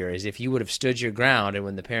behavior is if you would have stood your ground, and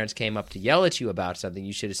when the parents came up to yell at you about something,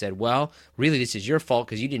 you should have said, well, really, this is your fault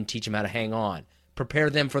because you didn't teach them how to hang on. Prepare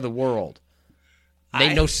them for the world.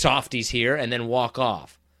 They no softies here, and then walk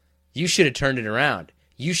off. You should have turned it around.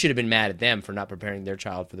 You should have been mad at them for not preparing their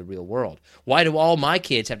child for the real world. Why do all my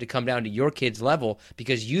kids have to come down to your kids' level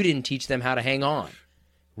because you didn't teach them how to hang on?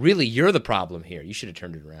 Really, you're the problem here. You should have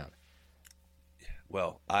turned it around.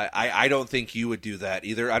 Well, I don't think you would do that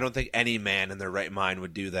either. I don't think any man in their right mind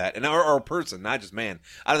would do that. And or person, not just man.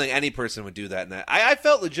 I don't think any person would do that. And I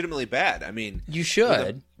felt legitimately bad. I mean, you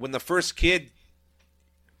should. When the first kid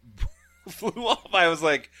flew off, I was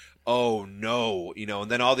like, oh no, and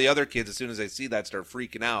then all the other kids, as soon as they see that, start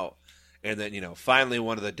freaking out. And then, finally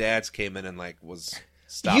one of the dads came in and was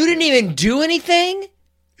stopped. You didn't even do anything?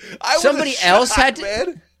 Somebody else had to.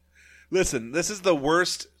 Man. Listen, this is the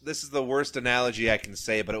worst analogy I can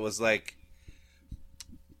say, but it was like,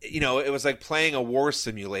 it was like playing a war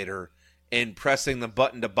simulator and pressing the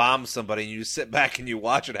button to bomb somebody, and you sit back and you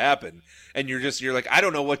watch it happen, and you're like, I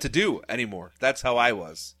don't know what to do anymore. That's how I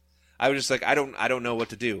was. I was just like, I don't know what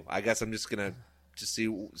to do. I guess I'm just gonna see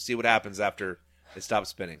what happens after it stops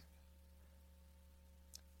spinning.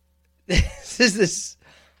 This.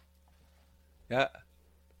 Yeah.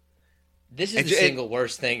 This is the single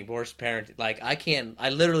worst parent. Like, I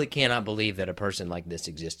literally cannot believe that a person like this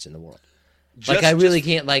exists in the world. I really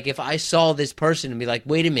can't. Like, if I saw this person and be like,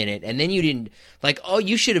 wait a minute, and then you didn't,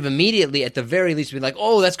 you should have immediately, at the very least, be like,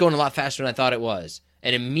 oh, that's going a lot faster than I thought it was.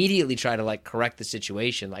 And immediately try to, correct the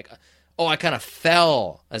situation. Like, oh, I kind of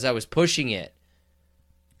fell as I was pushing it.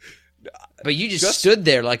 But you just stood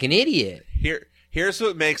there like an idiot. Here's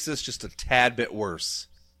what makes this just a tad bit worse,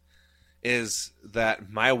 is that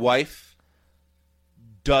my wife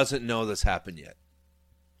doesn't know this happened yet.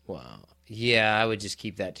 Wow. Yeah, I would just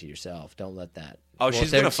keep that to yourself. Don't let that. Oh,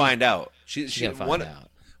 she's going to find out. She's going to find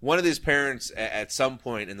out. One of these parents at some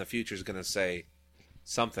point in the future is going to say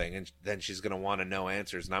something, and then she's going to want to know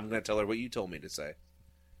answers, and I'm going to tell her what you told me to say.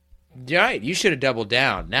 Right. You should have doubled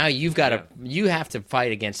down. Now you have to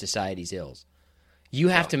fight against society's ills. You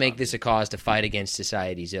have to make this a cause to fight against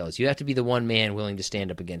society's ills. You have to be the one man willing to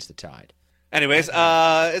stand up against the tide. Anyways,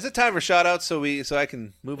 is it time for shout-outs so I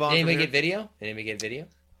can move on? Did anybody get video?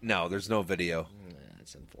 No, there's no video.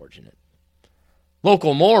 That's unfortunate.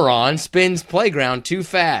 Local moron spins playground too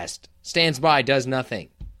fast. Stands by, does nothing.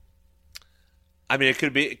 I mean,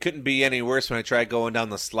 it couldn't be any worse when I tried going down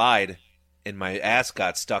the slide and my ass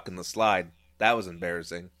got stuck in the slide. That was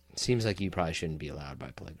embarrassing. Seems like you probably shouldn't be allowed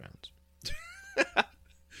by playgrounds.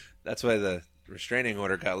 That's why the restraining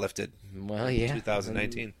order got lifted. Well, yeah.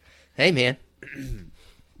 2019. Hey, man.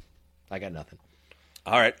 I got nothing.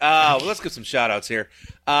 All right. Well, let's get some shout-outs here.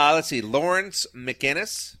 Let's see. Lawrence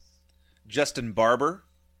McInnes, Justin Barber,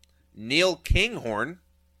 Neil Kinghorn,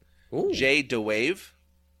 Ooh. Jay DeWave,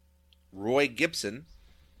 Roy Gibson,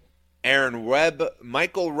 Aaron Webb,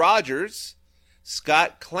 Michael Rogers,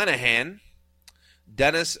 Scott Clenahan,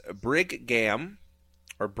 Dennis Bridgam,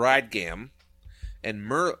 and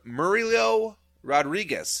Murillo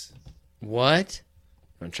Rodriguez. What?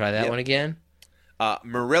 Want to try that one again?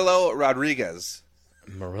 Murillo Rodriguez.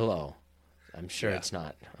 Murillo. I'm sure it's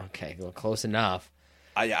not. Okay, well, close enough.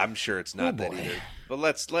 I'm sure it's not that either. But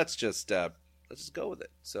let's just go with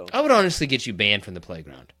it. So I would honestly get you banned from the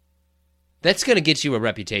playground. That's going to get you a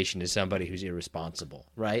reputation as somebody who's irresponsible,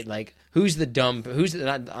 right? Like, who's the dumb?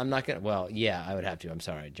 I'm not going to. Well, yeah, I would have to. I'm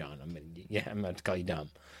sorry, John. I'm going to call you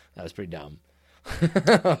dumb. That was pretty dumb.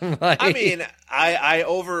 I mean, I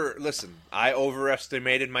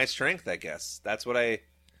overestimated my strength, I guess. That's what I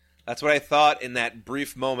thought in that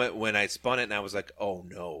brief moment when I spun it, and I was like, oh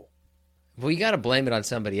no. Well, you got to blame it on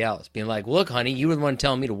somebody else. Being like, look, honey, you were the one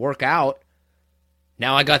telling me to work out.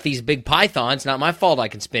 Now I got these big pythons. Not my fault I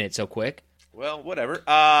can spin it so quick. Well, whatever.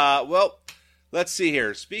 Well, let's see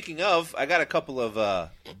here. Speaking of, I got a couple of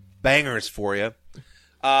bangers for you.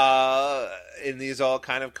 And these all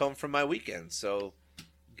kind of come from my weekend, so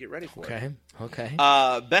get ready for it. Okay.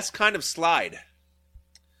 Best kind of slide.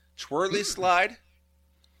 Twirly slide,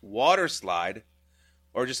 water slide,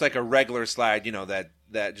 or just like a regular slide,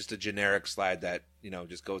 that just a generic slide that,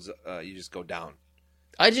 just goes, you just go down.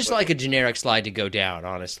 I just like a generic slide to go down,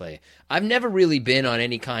 honestly. I've never really been on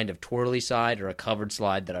any kind of twirly slide or a covered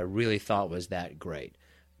slide that I really thought was that great.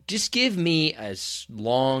 Just give me a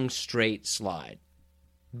long, straight slide.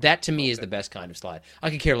 That to me is the best kind of slide. I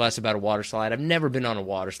could care less about a water slide. I've never been on a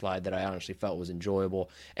water slide that I honestly felt was enjoyable.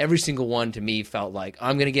 Every single one to me felt like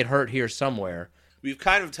I'm going to get hurt here somewhere. We've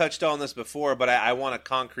kind of touched on this before, but I want a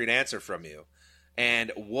concrete answer from you.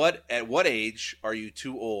 And at what age are you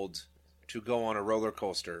too old to go on a roller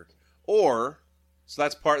coaster? Or, so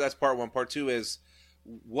that's part one. Part two is,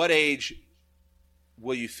 what age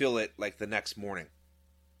will you feel it like the next morning?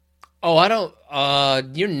 Oh, I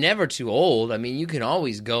don't, you're never too old. I mean, you can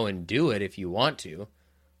always go and do it if you want to.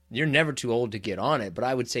 You're never too old to get on it, but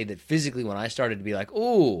I would say that physically when I started to be like,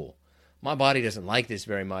 ooh, my body doesn't like this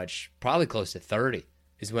very much, probably close to 30,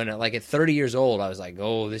 is when, like at 30 years old, I was like,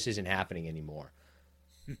 oh, this isn't happening anymore.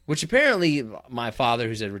 Which apparently my father,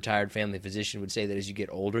 who's a retired family physician, would say that as you get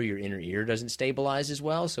older, your inner ear doesn't stabilize as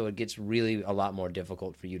well, so it gets really a lot more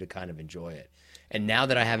difficult for you to kind of enjoy it. And now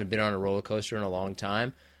that I haven't been on a roller coaster in a long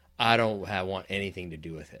time, I don't want anything to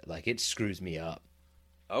do with it. Like, it screws me up.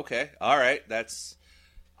 Okay, all right.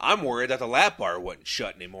 I'm worried that the lap bar wouldn't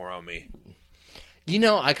shut anymore on me. You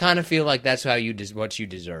know, I kind of feel like that's what you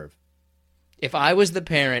deserve. If I was the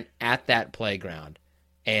parent at that playground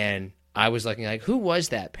and I was looking like, who was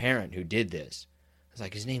that parent who did this? I was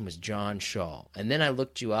like, his name was John Shaw. And then I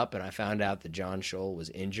looked you up and I found out that John Shaw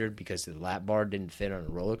was injured because the lap bar didn't fit on a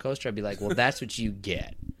roller coaster. I'd be like, well, that's what you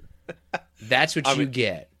get. That's what you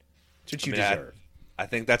get. That's what you deserve. I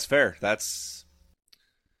think that's fair.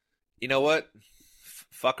 You know what?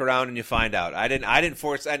 Fuck around and you find out. I didn't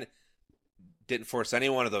force any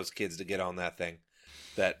one of those kids to get on that thing.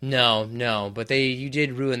 No, but you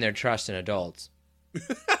did ruin their trust in adults.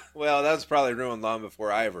 Well, that was probably ruined long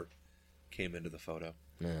before I ever came into the photo.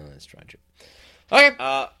 No, that's tragic. Okay.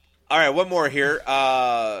 All right, one more here.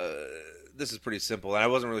 This is pretty simple, and I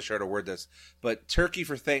wasn't really sure how to word this, but turkey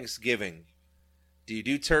for Thanksgiving. Do you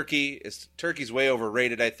do turkey? Turkey's way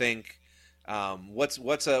overrated, I think. What's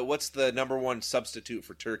the number one substitute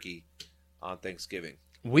for turkey on Thanksgiving?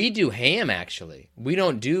 We do ham, actually. We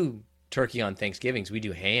don't do turkey on Thanksgivings. We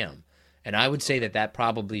do ham. And I would say that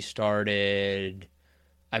probably started,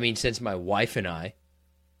 since my wife and I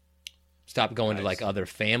stopped going to like other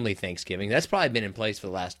family Thanksgiving. That's probably been in place for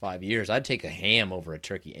the last 5 years. I'd take a ham over a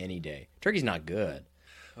turkey any day. Turkey's not good.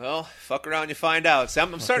 Well, fuck around, you find out. See,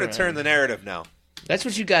 I'm starting to turn the narrative now. That's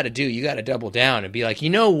what you got to do. You got to double down and be like,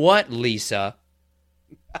 you know what, Lisa?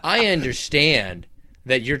 I understand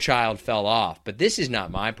that your child fell off, but this is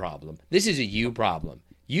not my problem. This is a you problem.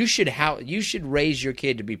 You should raise your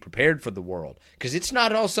kid to be prepared for the world, because it's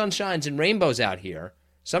not all sunshines and rainbows out here.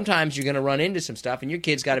 Sometimes you're going to run into some stuff, and your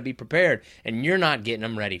kid's got to be prepared, and you're not getting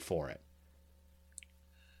them ready for it.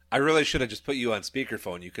 I really should have just put you on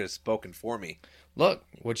speakerphone. You could have spoken for me. Look,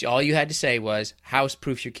 all you had to say was,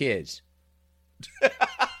 house-proof your kids.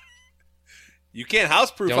 You can't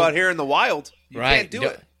house-proof out here in the wild. You can't do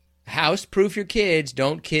it. House-proof your kids.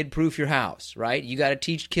 Don't kid-proof your house, right? You got to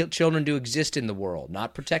teach children to exist in the world,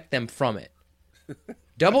 not protect them from it.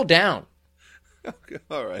 Double down. Okay,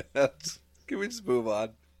 all right. Can we just move on?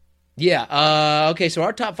 Yeah. Okay, so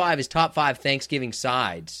our top 5 is top 5 Thanksgiving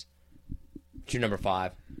sides. What's your number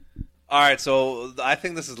 5? All right, so I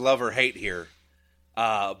think this is love or hate here.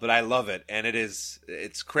 But I love it, and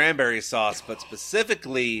it's cranberry sauce, but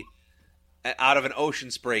specifically out of an Ocean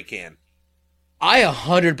Spray can. I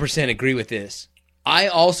 100% agree with this. I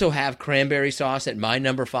also have cranberry sauce at my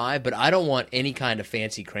number 5, but I don't want any kind of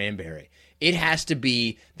fancy cranberry. It has to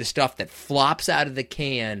be the stuff that flops out of the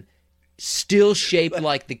can, still shaped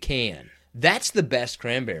like the can. That's the best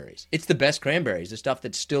cranberries. It's the best cranberries, the stuff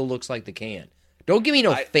that still looks like the can. Don't give me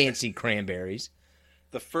no fancy cranberries.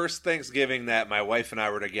 The first Thanksgiving that my wife and I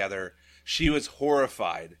were together, she was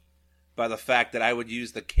horrified by the fact that I would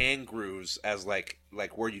use the can grooves as like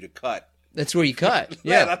where you to cut. That's where you cut.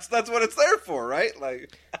 Yeah, that's what it's there for, right?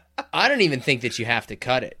 Like, I don't even think that you have to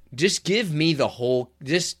cut it. Just give me the whole.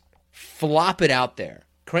 Just flop it out there.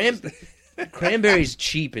 Cranberries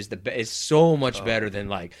cheap is so much better than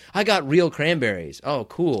like, I got real cranberries. Oh,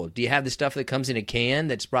 cool. Do you have the stuff that comes in a can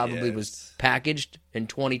that's probably was packaged in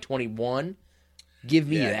 2021? Give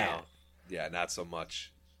me that. No. Yeah, not so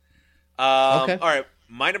much. Okay. All right.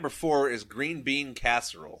 My number 4 is green bean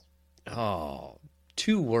casserole. Oh,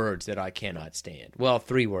 2 words that I cannot stand. Well,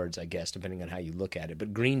 3 words, I guess, depending on how you look at it.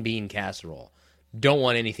 But green bean casserole. Don't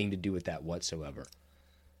want anything to do with that whatsoever.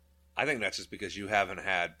 I think that's just because you haven't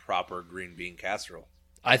had proper green bean casserole.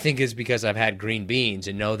 I think it's because I've had green beans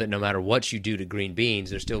and know that no matter what you do to green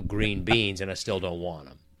beans, they're still green beans, and I still don't want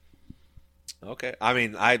them. Okay. I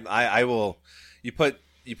mean, I will. You put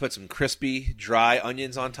some crispy, dry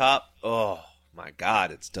onions on top. Oh my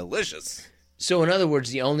God, it's delicious. So, in other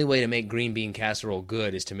words, the only way to make green bean casserole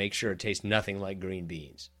good is to make sure it tastes nothing like green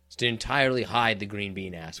beans. It's to entirely hide the green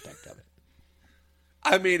bean aspect of it.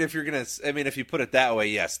 I mean, if you put it that way,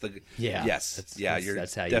 yes. Yes.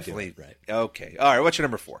 That's how you definitely do it, right? Okay. All right. What's your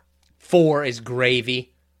number 4? 4 is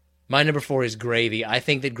gravy. My number 4 is gravy. I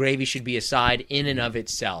think that gravy should be a side in and of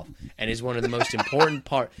itself, and is one of the most important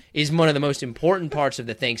parts of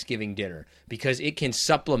the Thanksgiving dinner, because it can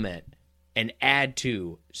supplement and add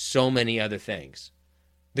to so many other things.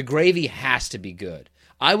 The gravy has to be good.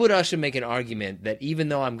 I would also make an argument that even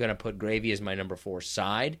though I'm going to put gravy as my number 4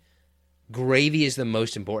 side, gravy is the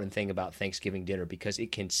most important thing about Thanksgiving dinner, because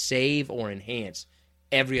it can save or enhance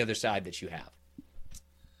every other side that you have.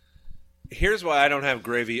 Here's why I don't have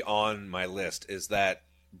gravy on my list, is that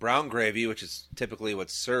brown gravy, which is typically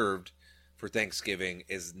what's served for Thanksgiving,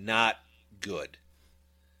 is not good.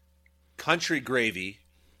 Country gravy,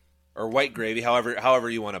 or white gravy, however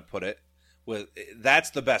you want to put it,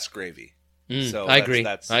 that's the best gravy. So I agree.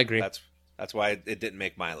 I agree. That's why it didn't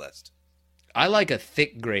make my list. I like a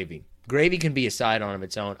thick gravy. Gravy can be a side on of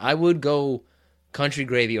its own. I would go country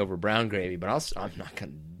gravy over brown gravy, but I'm not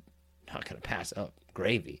gonna pass up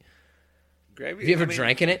gravy. Gravy. Have you ever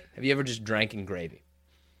drank in it? Have you ever just drank in gravy?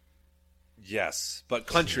 Yes, but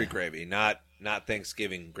country gravy, not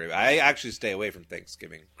Thanksgiving gravy. I actually stay away from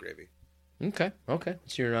Thanksgiving gravy. Okay.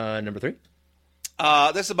 What's your number 3?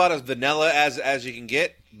 This is about as vanilla as you can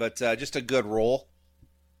get, but just a good roll.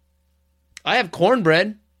 I have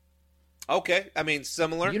cornbread. Okay, I mean,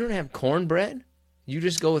 similar. You don't have cornbread? You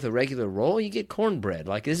just go with a regular roll? You get cornbread.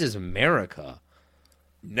 Like, this is America.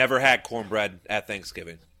 Never had cornbread at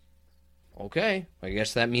Thanksgiving. Okay. I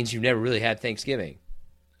guess that means you've never really had Thanksgiving.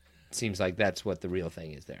 It seems like that's what the real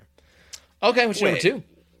thing is there. Okay, what's your number 2?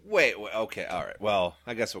 Wait, okay, all right. Well,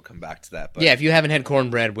 I guess we'll come back to that. But yeah, if you haven't had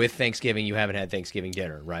cornbread with Thanksgiving, you haven't had Thanksgiving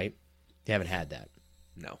dinner, right? You haven't had that.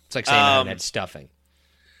 No. It's like saying I haven't had stuffing.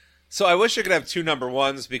 So I wish I could have 2 number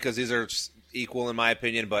 1s, because these are equal in my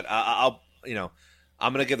opinion, but I'm going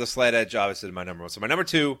to give the slight edge, obviously, to my number 1. So my number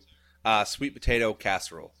 2, sweet potato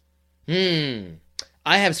casserole.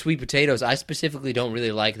 I have sweet potatoes. I specifically don't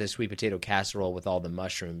really like the sweet potato casserole with all the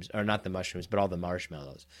mushrooms, or not the mushrooms, but all the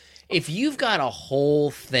marshmallows. If you've got a whole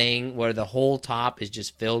thing where the whole top is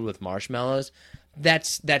just filled with marshmallows,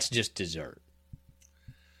 that's just dessert.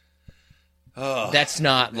 Oh, that's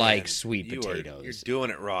not man, like sweet potatoes. You're doing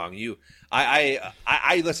it wrong.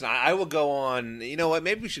 I listen. I will go on. You know what?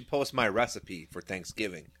 Maybe we should post my recipe for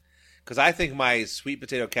Thanksgiving, because I think my sweet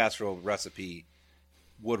potato casserole recipe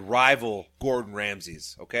would rival Gordon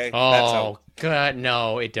Ramsay's. Okay? Oh, God,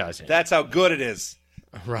 no, it doesn't. That's how good it is.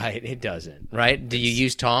 Right, it doesn't. Right? Do you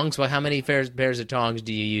use tongs? Well, how many pairs of tongs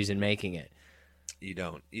do you use in making it? You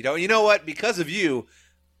don't. You know what? Because of you,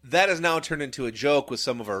 that has now turned into a joke with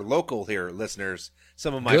some of our local here listeners,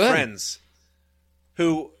 some of my friends,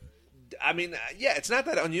 who, I mean, yeah, it's not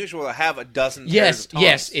that unusual to have a dozen pairs of tongs.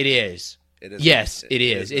 Yes, it is. It is. Yes, it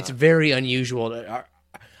is. It's very unusual.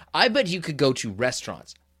 I bet you could go to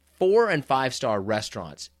restaurants, 4- and 5-star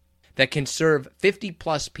restaurants, that can serve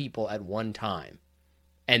 50-plus people at one time,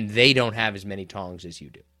 and they don't have as many tongs as you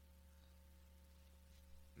do.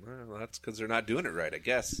 Well, that's because they're not doing it right, I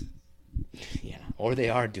guess. Yeah, or they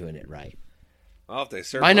are doing it right. Well, if they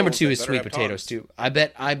serve my number those, 2 they is better sweet have potatoes, tongs. too. I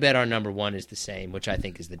bet our number 1 is the same, which I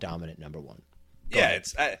think is the dominant number 1. Go ahead.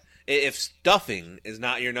 It's if stuffing is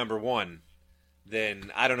not your number 1,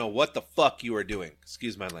 then I don't know what the fuck you are doing.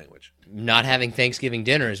 Excuse my language. Not having Thanksgiving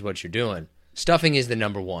dinner is what you're doing. Stuffing is the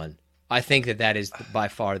number 1. I think that is by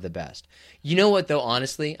far the best. You know what, though,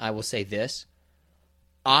 honestly, I will say this.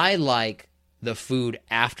 I like the food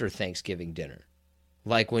after Thanksgiving dinner.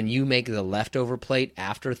 Like when you make the leftover plate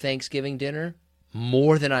after Thanksgiving dinner,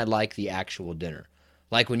 more than I like the actual dinner.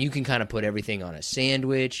 Like when you can kind of put everything on a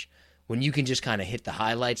sandwich, when you can just kind of hit the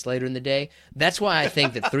highlights later in the day. That's why I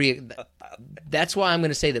think that that's why I'm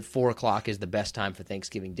going to say that 4 o'clock is the best time for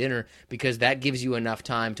Thanksgiving dinner, because that gives you enough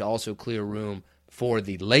time to also clear room for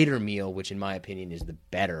the later meal, which in my opinion is the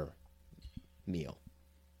better meal.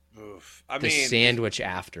 Oof. The sandwich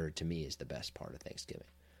after, to me, is the best part of Thanksgiving.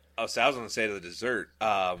 Oh, so I was going to say to the dessert.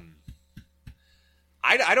 I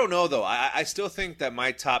don't know, though. I still think that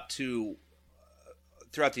my top 2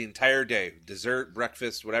 throughout the entire day, dessert,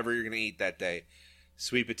 breakfast, whatever you're going to eat that day,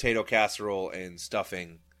 sweet potato casserole and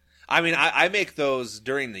stuffing. I mean, I make those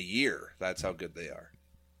during the year. That's how good they are.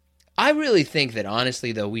 I really think that,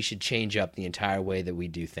 honestly, though, we should change up the entire way that we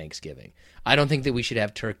do Thanksgiving. I don't think that we should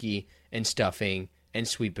have turkey and stuffing and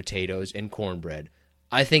sweet potatoes and cornbread.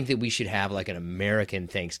 I think that we should have like an American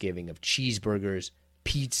Thanksgiving of cheeseburgers,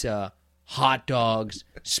 pizza, hot dogs,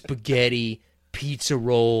 spaghetti, pizza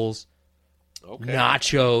rolls,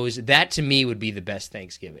 nachos. That to me would be the best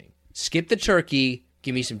Thanksgiving. Skip the turkey.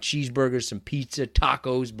 Give me some cheeseburgers, some pizza,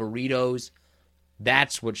 tacos, burritos.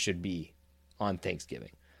 That's what should be on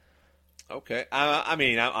Thanksgiving. Okay.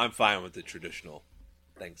 I'm fine with the traditional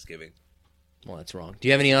Thanksgiving. Well, that's wrong. Do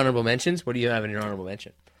you have any honorable mentions? What do you have in your honorable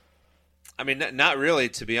mention? I mean, not really,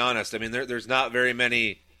 to be honest. I mean, there's not very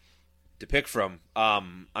many to pick from.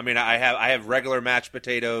 I have regular mashed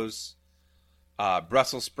potatoes,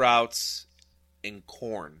 Brussels sprouts, and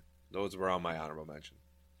corn. Those were on my honorable mention.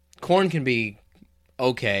 Corn can be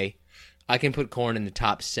okay. I can put corn in the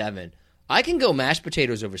top 7. I can go mashed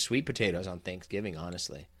potatoes over sweet potatoes on Thanksgiving,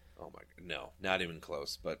 honestly. Oh my god, no, not even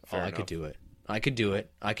close. But fair enough. I could do it.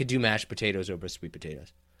 I could do mashed potatoes over sweet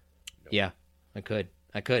potatoes. Nope. Yeah, I could.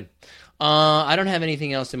 I don't have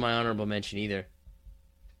anything else in my honorable mention either.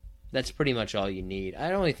 That's pretty much all you need. I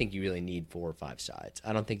don't really think you really need 4 or 5 sides.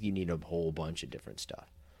 I don't think you need a whole bunch of different stuff.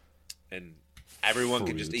 And everyone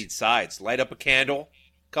can just eat sides. Light up a candle,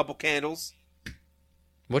 couple candles.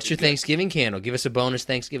 What's your Thanksgiving candle? Give us a bonus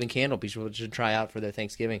Thanksgiving candle. People should try out for their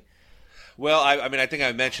Thanksgiving. Well, I think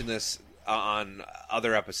I mentioned this on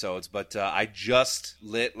other episodes, but I just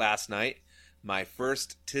lit last night my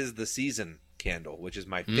first 'Tis the Season candle, which is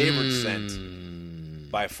my favorite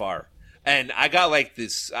scent by far. And I got like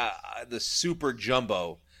this, the super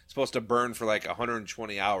jumbo, supposed to burn for like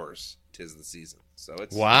 120 hours. 'Tis the Season, so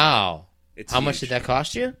it's wow. It's how huge. much did that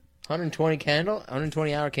cost you?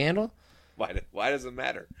 120 hour candle. Why does it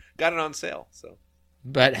matter? Got it on sale, so.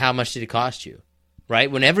 But how much did it cost you? Right?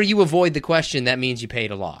 Whenever you avoid the question, that means you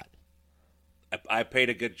paid a lot. I paid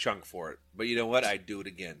a good chunk for it, but you know what? I'd do it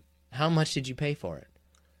again. How much did you pay for it?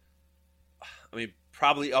 I mean,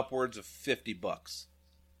 probably upwards of $50.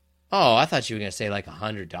 Oh, I thought you were going to say like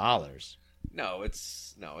 $100. No,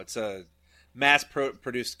 it's a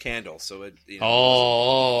mass-produced candle, so it.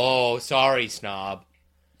 Sorry, snob.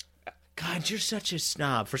 God, you're such a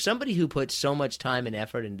snob. For somebody who puts so much time and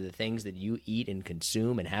effort into the things that you eat and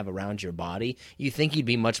consume and have around your body, you think you'd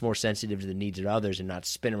be much more sensitive to the needs of others and not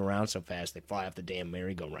spin them around so fast they fly off the damn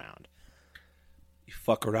merry-go-round. You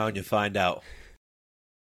fuck around, you find out.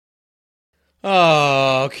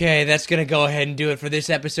 Oh, okay, that's going to go ahead and do it for this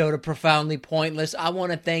episode of Profoundly Pointless. I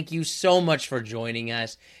want to thank you so much for joining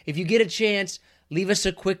us. If you get a chance, leave us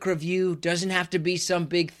a quick review. Doesn't have to be some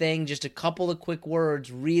big thing. Just a couple of quick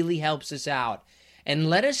words really helps us out.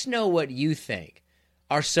 And let us know what you think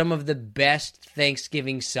are some of the best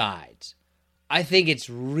Thanksgiving sides. I think it's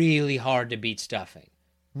really hard to beat stuffing.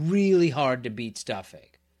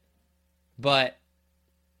 But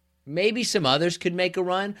maybe some others could make a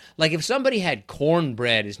run. Like if somebody had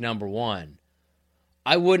cornbread as number 1,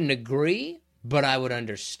 I wouldn't agree, but I would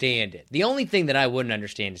understand it. The only thing that I wouldn't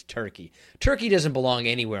understand is turkey. Turkey doesn't belong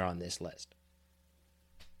anywhere on this list.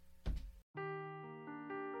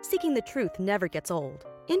 Seeking the truth never gets old.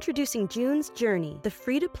 Introducing June's Journey, the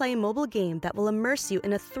free-to-play mobile game that will immerse you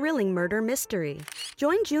in a thrilling murder mystery.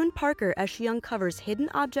 Join June Parker as she uncovers hidden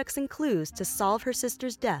objects and clues to solve her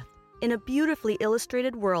sister's death in a beautifully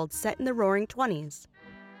illustrated world set in the Roaring '20s.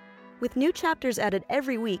 With new chapters added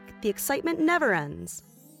every week, the excitement never ends.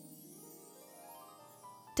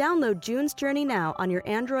 Download June's Journey now on your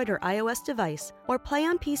Android or iOS device, or play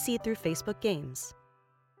on PC through Facebook Games.